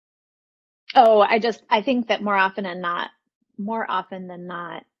ahead. Oh, I think that more often than not,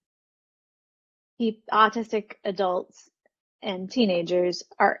 autistic adults and teenagers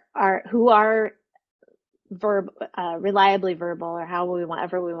are who are reliably verbal, or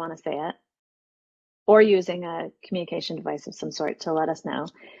however we want to say it, or using a communication device of some sort to let us know,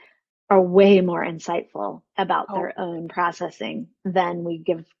 are way more insightful about Oh, their own processing than we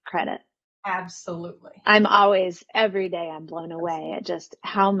give credit. absolutely. I'm always, every day I'm blown away at just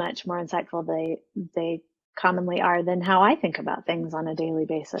how much more insightful they commonly are than how I think about things on a daily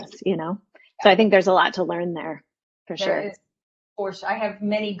basis, you know? So I think there's a lot to learn there for There sure. is, for sure. I have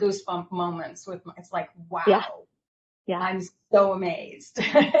many goosebump moments with it's like, Yeah, wow, yeah, I'm so amazed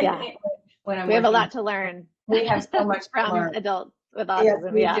yeah. when I'm We have a working. lot to learn We have so much to from learn. adults with Yes,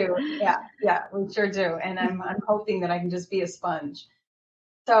 autism. we Yeah. do. Yeah, yeah, we sure do. And I'm hoping that I can just be a sponge.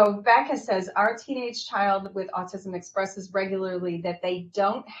 So Becca says, our teenage child with autism expresses regularly that they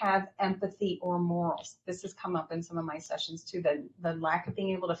don't have empathy or morals. This has come up in some of my sessions too, the lack of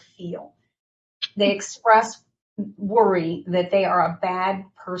being able to feel. They express worry that they are a bad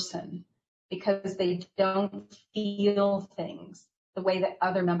person because they don't feel things the way that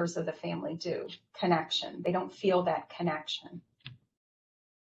other members of the family do. Connection. They don't feel that connection.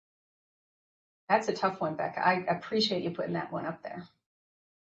 That's a tough one, Becca. I appreciate you putting that one up there.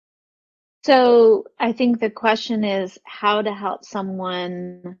 So I think the question is how to help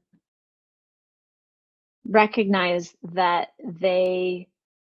someone recognize that they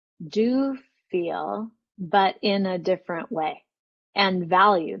do feel, but in a different way, and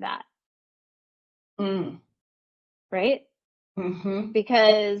value that, Mm. right? Mm-hmm.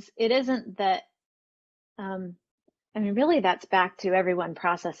 Because it isn't that, I mean, really that's back to everyone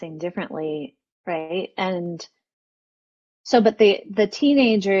processing differently, right? And so, but the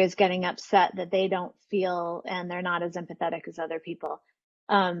teenager is getting upset that they don't feel and they're not as empathetic as other people.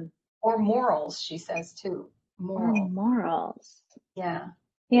 Or morals, she says too. Or Moral. morals. Yeah.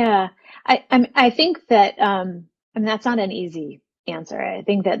 Yeah. I think that, I mean, that's not an easy answer. I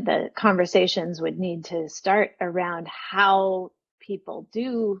think that the conversations would need to start around how people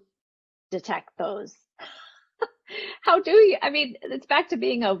do detect those. How do you, I mean, it's back to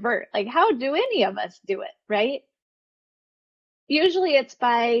being overt. Like, how do any of us do it, right? Usually it's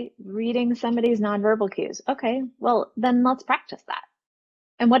by reading somebody's nonverbal cues. Okay, well, then let's practice that.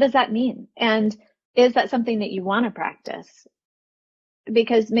 And what does that mean? And is that something that you want to practice?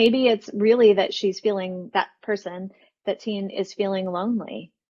 Because maybe it's really that that person, that teen is feeling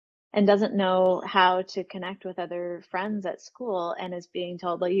lonely and doesn't know how to connect with other friends at school and is being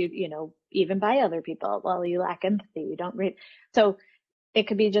told, well, you know, even by other people, well, you lack empathy, you don't read. So it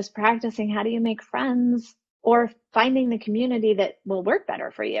could be just practicing how do you make friends, or finding the community that will work better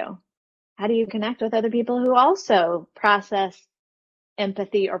for you. How do you connect with other people who also process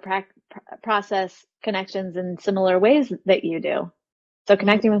empathy or process connections in similar ways that you do? So Mm-hmm.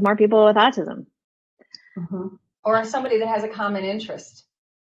 connecting with more people with autism. Mm-hmm. Or somebody that has a common interest.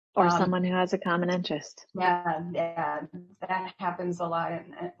 Or someone who has a common interest. Yeah, that happens a lot.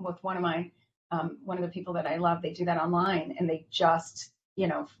 And with one of the people that I love, they do that online, and they just,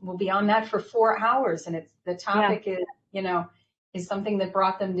 will be on that for 4 hours, and it's the topic is something that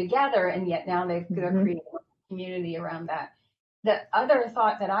brought them together, and yet now they've created a community around that. The other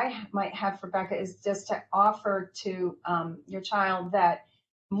thought that I might have for Becca is just to offer to your child that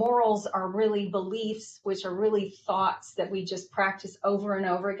morals are really beliefs, which are really thoughts that we just practice over and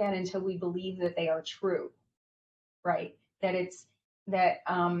over again until we believe that they are true, right? That it's that,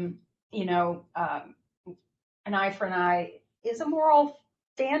 an eye for an eye is a moral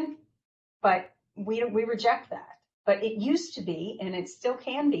stand, but we reject that. But it used to be, and it still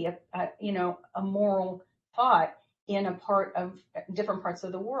can be, a moral thought in different parts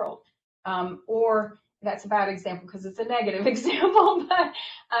of the world. Or that's a bad example because it's a negative example, but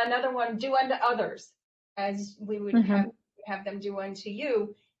another one, do unto others as we would have them do unto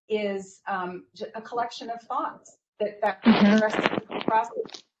you, is a collection of thoughts that reciprocity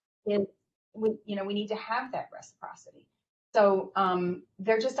is. We need to have that reciprocity. So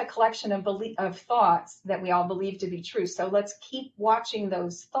they're just a collection of thoughts that we all believe to be true. So let's keep watching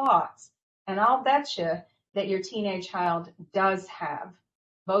those thoughts, and I'll bet you that your teenage child does have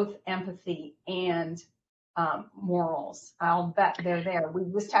both empathy and morals. I'll bet they're there. We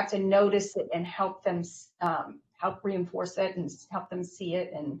just have to notice it and help them, help reinforce it and help them see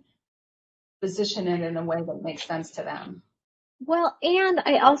it and position it in a way that makes sense to them. Well, and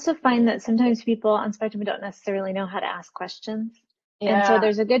I also find that sometimes people on spectrum don't necessarily know how to ask questions. And so Yeah,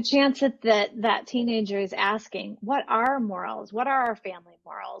 there's a good chance that that teenager is asking, what are morals? What are our family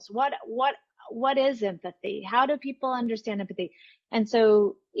morals? What is empathy? How do people understand empathy? And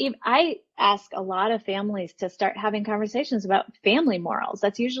so I ask a lot of families to start having conversations about family morals.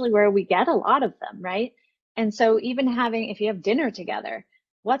 That's usually where we get a lot of them, right? And so even having, if you have dinner together,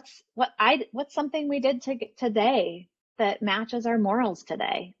 what's something we did today that matches our morals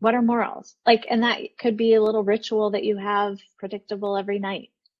today? What are morals? Like, and that could be a little ritual that you have predictable every night.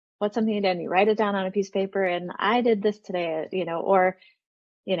 What's something you did? And you write it down on a piece of paper, and I did this today, or,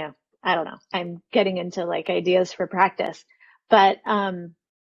 you know, I don't know. I'm getting into like ideas for practice, but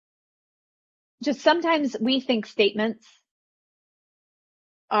just sometimes we think statements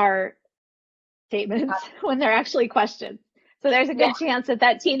are statements when they're actually questions. So there's a yeah. good chance that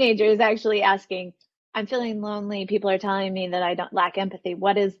that teenager is actually asking, I'm feeling lonely. People are telling me that I don't lack empathy.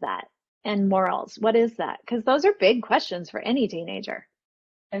 What is that? And morals. What is that? Because those are big questions for any teenager.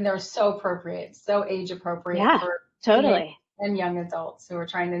 And they're so appropriate, so age appropriate Yeah, for teenagers totally. and young adults who are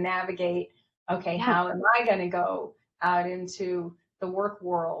trying to navigate, okay, Yeah. how am I going to go out into the work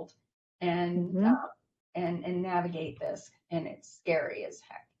world and Hmm. and navigate this? And it's scary as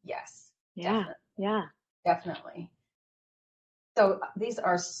heck. Yes, Yeah. definitely, Yeah. definitely. So these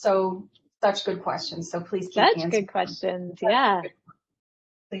are such good questions. So please keep Such answering good them. questions. Yeah.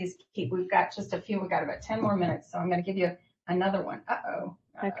 Please keep. We've got just a few. We've got about 10 more minutes. So I'm going to give you another one. Uh-oh.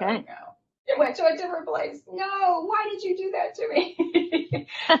 Uh-oh, Okay. no. It went to a different place. No, why did you do that to me?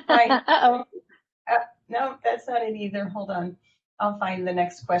 My, Uh-oh. uh, no, that's not it either. Hold on. I'll find the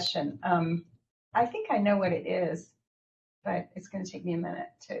next question. I think I know what it is, but it's going to take me a minute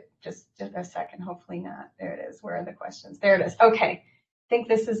to just a second. Hopefully not. There it is. Where are the questions? There it is. Okay. I think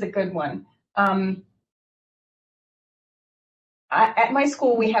this is a good one. Um, at my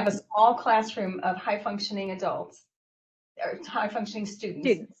school, we have a small classroom of high functioning adults or high functioning students.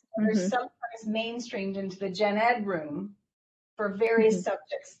 Students. They're Hmm. sometimes mainstreamed into the gen ed room for Hmm. various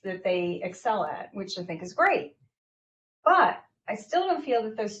subjects that they excel at, which I think is great. But I still don't feel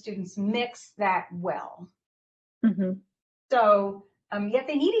that those students mix that well. Hmm. So yet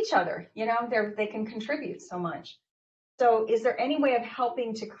they need each other, they can contribute so much. So is there any way of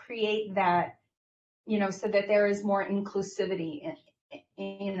helping to create that, so that there is more inclusivity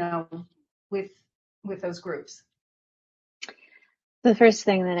with those groups? The first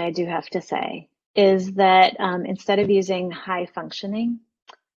thing that I do have to say is that instead of using high functioning,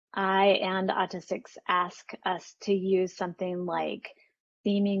 I and autistics ask us to use something like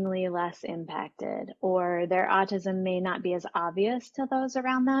seemingly less impacted, or their autism may not be as obvious to those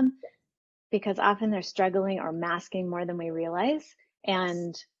around them because often they're struggling or masking more than we realize. Yes.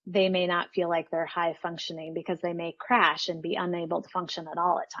 And they may not feel like they're high functioning because they may crash and be unable to function at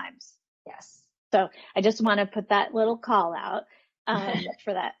all at times. Yes. So I just want to put that little call out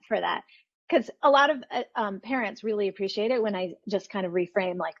for that because a lot of parents really appreciate it when I just kind of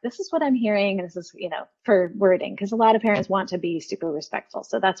reframe like this is what I'm hearing and this is for wording because a lot of parents want to be super respectful,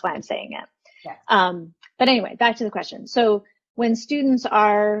 so that's why I'm saying it. Yes. But anyway, back to the question. So when students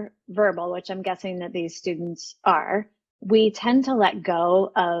are verbal, which I'm guessing that these students are, we tend to let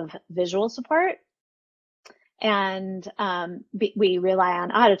go of visual support and we rely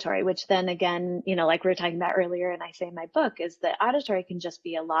on auditory, which then again, like we were talking about earlier, and I say in my book, is that auditory can just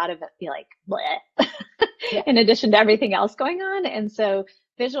be a lot of it, be like, bleh, Yeah. in addition to everything else going on. And so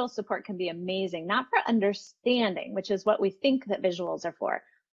visual support can be amazing, not for understanding, which is what we think that visuals are for,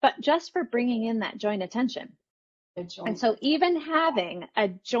 but just for bringing in that joint attention. The And joint. so even having a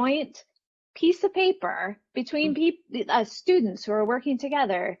joint piece of paper between students who are working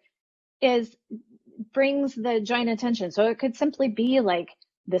together is brings the joint attention. So it could simply be like,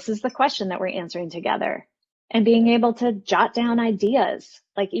 this is the question that we're answering together, and being able to jot down ideas,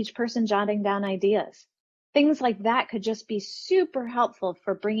 like each person jotting down ideas. Things like that could just be super helpful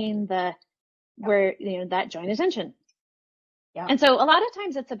for bringing that joint attention. Yeah. And so a lot of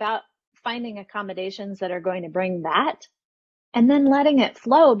times it's about finding accommodations that are going to bring that and then letting it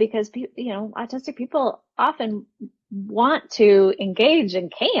flow because autistic people often want to engage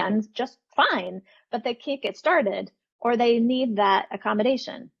and can just fine, but they can't get started or they need that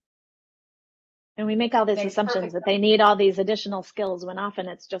accommodation. And we make all these Makes assumptions perfect that they need all these additional skills when often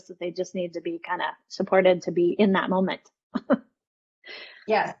it's just that they just need to be kind of supported to be in that moment.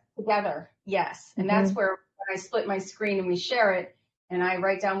 Yes, together. Yes. And that's Mm-hmm. where when I split my screen and we share it and I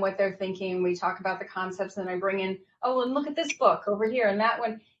write down what they're thinking, we talk about the concepts and I bring in, oh, and look at this book over here and that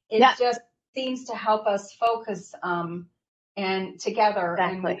one. Yeah, It just seems to help us focus and together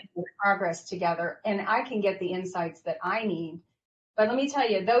and we exactly. can make progress together. And I can get the insights that I need But let me tell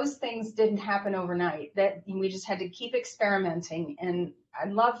you, those things didn't happen overnight. That we just had to keep experimenting. And I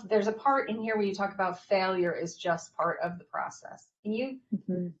love, there's a part in here where you talk about failure is just part of the process. Can you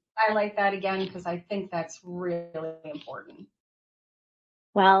highlight that again? Because I think that's really important.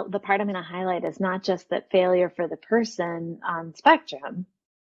 Well, the part I'm going to highlight is not just that failure for the person on spectrum,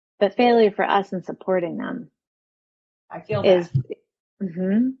 but failure for us in supporting them I feel is,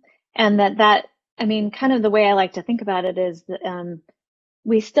 that. And that, I mean, kind of the way I like to think about it is that,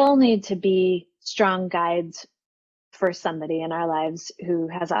 we still need to be strong guides for somebody in our lives who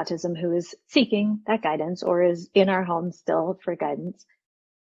has autism, who is seeking that guidance or is in our home still for guidance.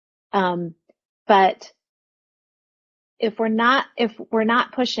 But if we're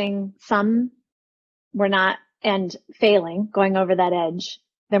not pushing some, we're not, and failing, going over that edge,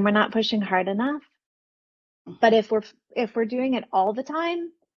 then we're not pushing hard enough. But if we're doing it all the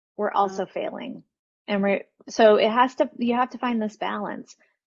time, we're also failing. And you have to find this balance.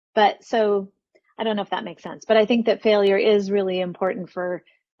 But so I don't know if that makes sense, but I think that failure is really important for,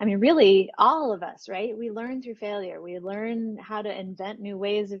 I mean, really all of us, right? We learn through failure. We learn how to invent new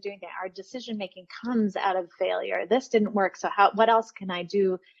ways of doing things. Our decision making comes out of failure. This didn't work, so what else can I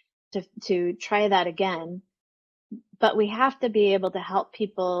do to try that again? But we have to be able to help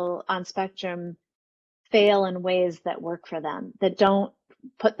people on spectrum fail in ways that work for them, that don't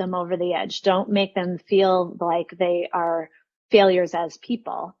put them over the edge, don't make them feel like they are failures as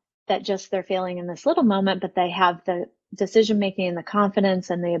people, that just they're failing in this little moment, but they have the decision making and the confidence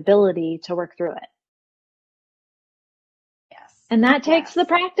and the ability to work through it. Yes. And that takes the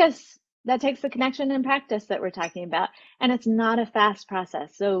practice. That takes the connection and practice that we're talking about. And it's not a fast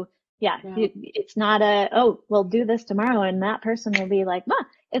process. So yeah, it's not we'll do this tomorrow and that person will be like,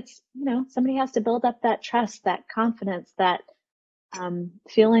 it's, somebody has to build up that trust, that confidence, that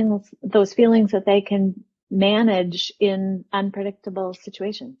those feelings that they can manage in unpredictable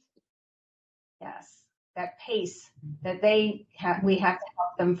situations. Yes, that pace that we have to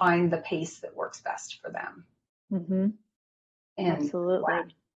help them find the pace that works best for them. And absolutely. Wow,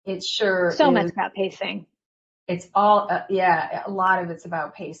 it sure so is. Much about pacing. It's all, a lot of it's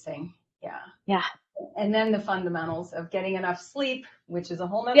about pacing. Yeah. And then the fundamentals of getting enough sleep, which is a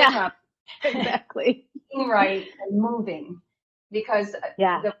whole nother topic. Exactly. Eating right and moving, because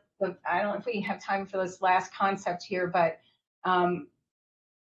I don't know if we have time for this last concept here, but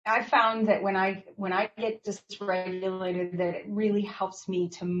I found that when I get dysregulated, that it really helps me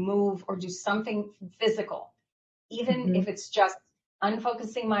to move or do something physical, even if it's just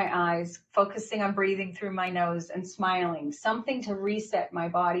unfocusing my eyes, focusing on breathing through my nose and smiling. Something to reset my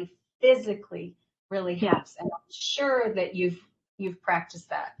body physically really helps. And I'm sure that you've practiced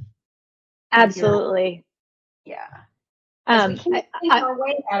that. Absolutely. We can't think our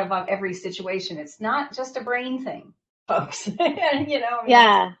way out of every situation. It's not just a brain thing, folks. I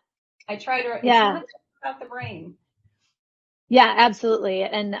try to, it's not just about the brain. Yeah, absolutely.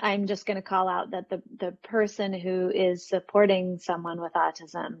 And I'm just going to call out that the person who is supporting someone with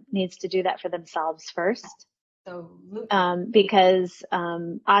autism needs to do that for themselves first. Because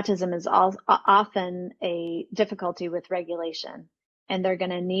autism is often a difficulty with regulation, and they're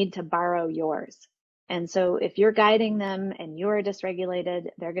going to need to borrow yours. And so if you're guiding them and you're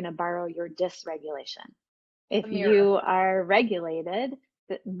dysregulated, they're going to borrow your dysregulation. If you are regulated,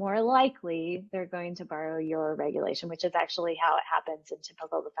 more likely they're going to borrow your regulation, which is actually how it happens in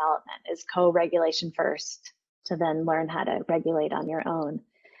typical development, is co-regulation first to then learn how to regulate on your own.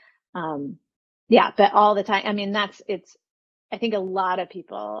 But all the time, I mean, I think a lot of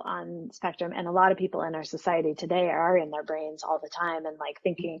people on spectrum and a lot of people in our society today are in their brains all the time and like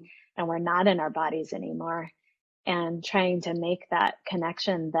thinking, and we're not in our bodies anymore, and trying to make that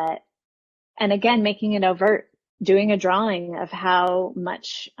connection and again, making it overt, doing a drawing of how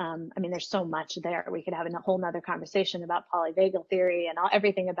much, there's so much there. We could have a whole nother conversation about polyvagal theory and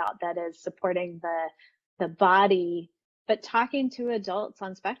everything about that is supporting the body, but talking to adults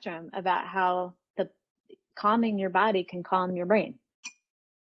on spectrum about how calming your body can calm your brain.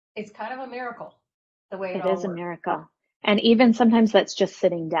 It's kind of a miracle the way it is a miracle. And even sometimes that's just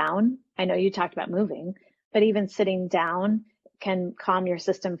sitting down. I know you talked about moving, but even sitting down can calm your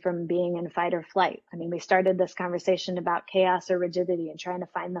system from being in fight or flight. I mean, we started this conversation about chaos or rigidity and trying to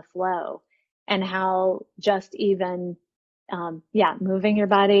find the flow, and how just even, moving your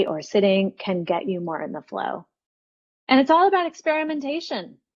body or sitting can get you more in the flow. And it's all about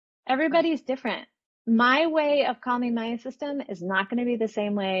experimentation. Everybody's different. My way of calming my system is not going to be the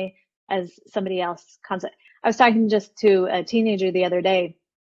same way as somebody else calms it. I was talking just to a teenager the other day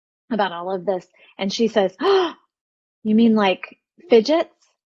about all of this, and she says, "Oh, you mean like fidgets?"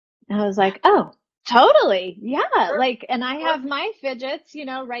 And I was like, "Oh, Totally. Yeah. Sure. Like, and I have my fidgets,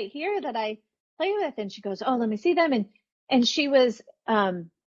 right here that I play with. And she goes, "Oh, let me see them." And she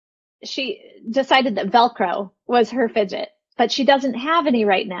decided that Velcro was her fidget, but she doesn't have any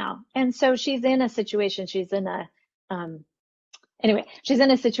right now. And so she's in a situation, um, she's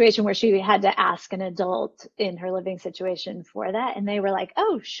in a situation where she had to ask an adult in her living situation for that. And they were like,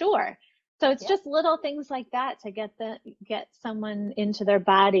 "Oh, sure." So it's Yeah. just little things like that to get someone into their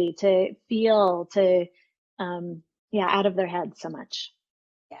body to feel, yeah, out of their head so much.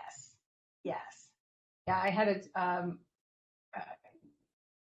 Yes. Yes. Yeah. I had uh,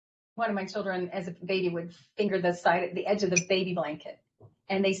 one of my children as a baby would finger the edge of the baby blanket,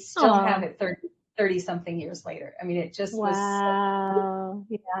 and they still have Oh, it 30 something years later. I mean, it just was so wow.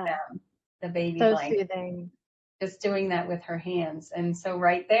 Yeah. down, the baby So blanket, soothing. just doing that with her hands. And so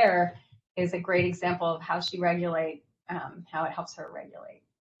right there is a great example of how she regulate, how it helps her regulate.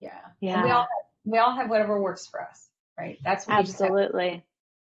 Yeah. And Yeah, we all have whatever works for us, right? That's what absolutely.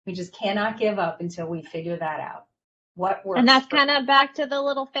 we just cannot give up until we figure that out. What And works that's for, kind of back to the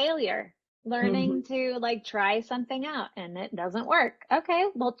little failure, Mhm. learning to like try something out and it doesn't work. Okay,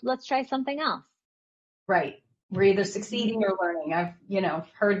 well, let's try something else. Right. We're either Mhm. succeeding or learning. I've,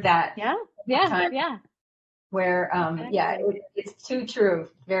 heard that Yeah, yeah, time yeah, where, yeah, exactly. it's too true.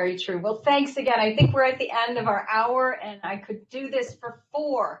 Very true. Well, thanks again. I think we're at the end of our hour and I could do this for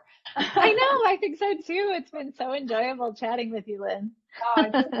 4. I know, I think so too. It's been so enjoyable chatting with you, Lynn. I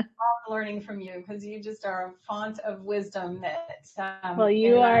just love learning from you because you just are a font of wisdom Well,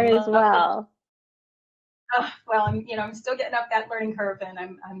 you and I are as love the, well. well, I'm still getting up that learning curve and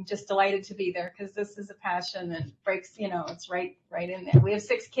I'm just delighted to be there because this is a passion that breaks, it's right in there. We have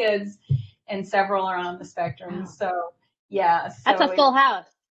 6 kids and several are on the spectrum. Wow. So yeah, That's a so full house.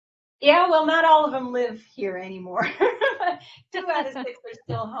 yeah, well, not all of them live here anymore. 2 out of 6 are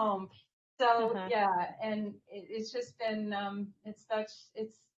still home. So Uh-huh. yeah, and it's just been it's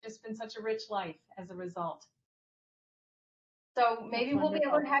just been such a rich life as a result. So That's maybe we'll be able to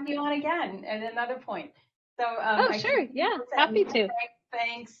wonderful. have you on again at another point. So Oh, I keep sure. Yeah, saying happy to.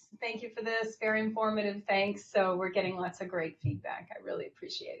 thanks, thank you for this, very informative, thanks. So we're getting lots of great feedback. I really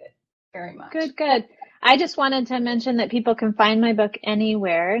appreciate it very much. Good, good. I just wanted to mention that people can find my book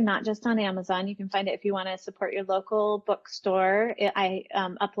anywhere, not just on Amazon. You can find it if you want to support your local bookstore. I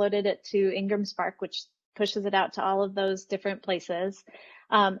uploaded it to Ingram Spark, which pushes it out to all of those different places.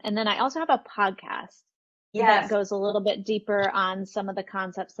 And then I also have a podcast that Yes, goes a little bit deeper on some of the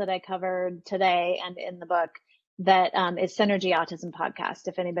concepts that I covered today and in the book. That is Synergy Autism Podcast,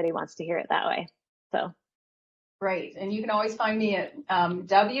 if anybody wants to hear it that way. So, great. And you can always find me at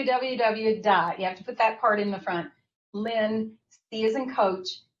www dot, you have to put that part in the front, Lynn, C as in coach,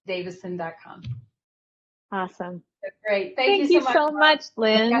 Davison.com. awesome. Great. Thank you Thank so you much. so much, Yeah,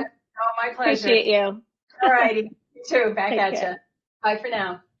 Lynn. oh, my pleasure. Appreciate you. All righty. You too. Back Take at care. you. Bye for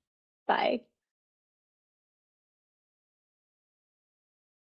now. Bye.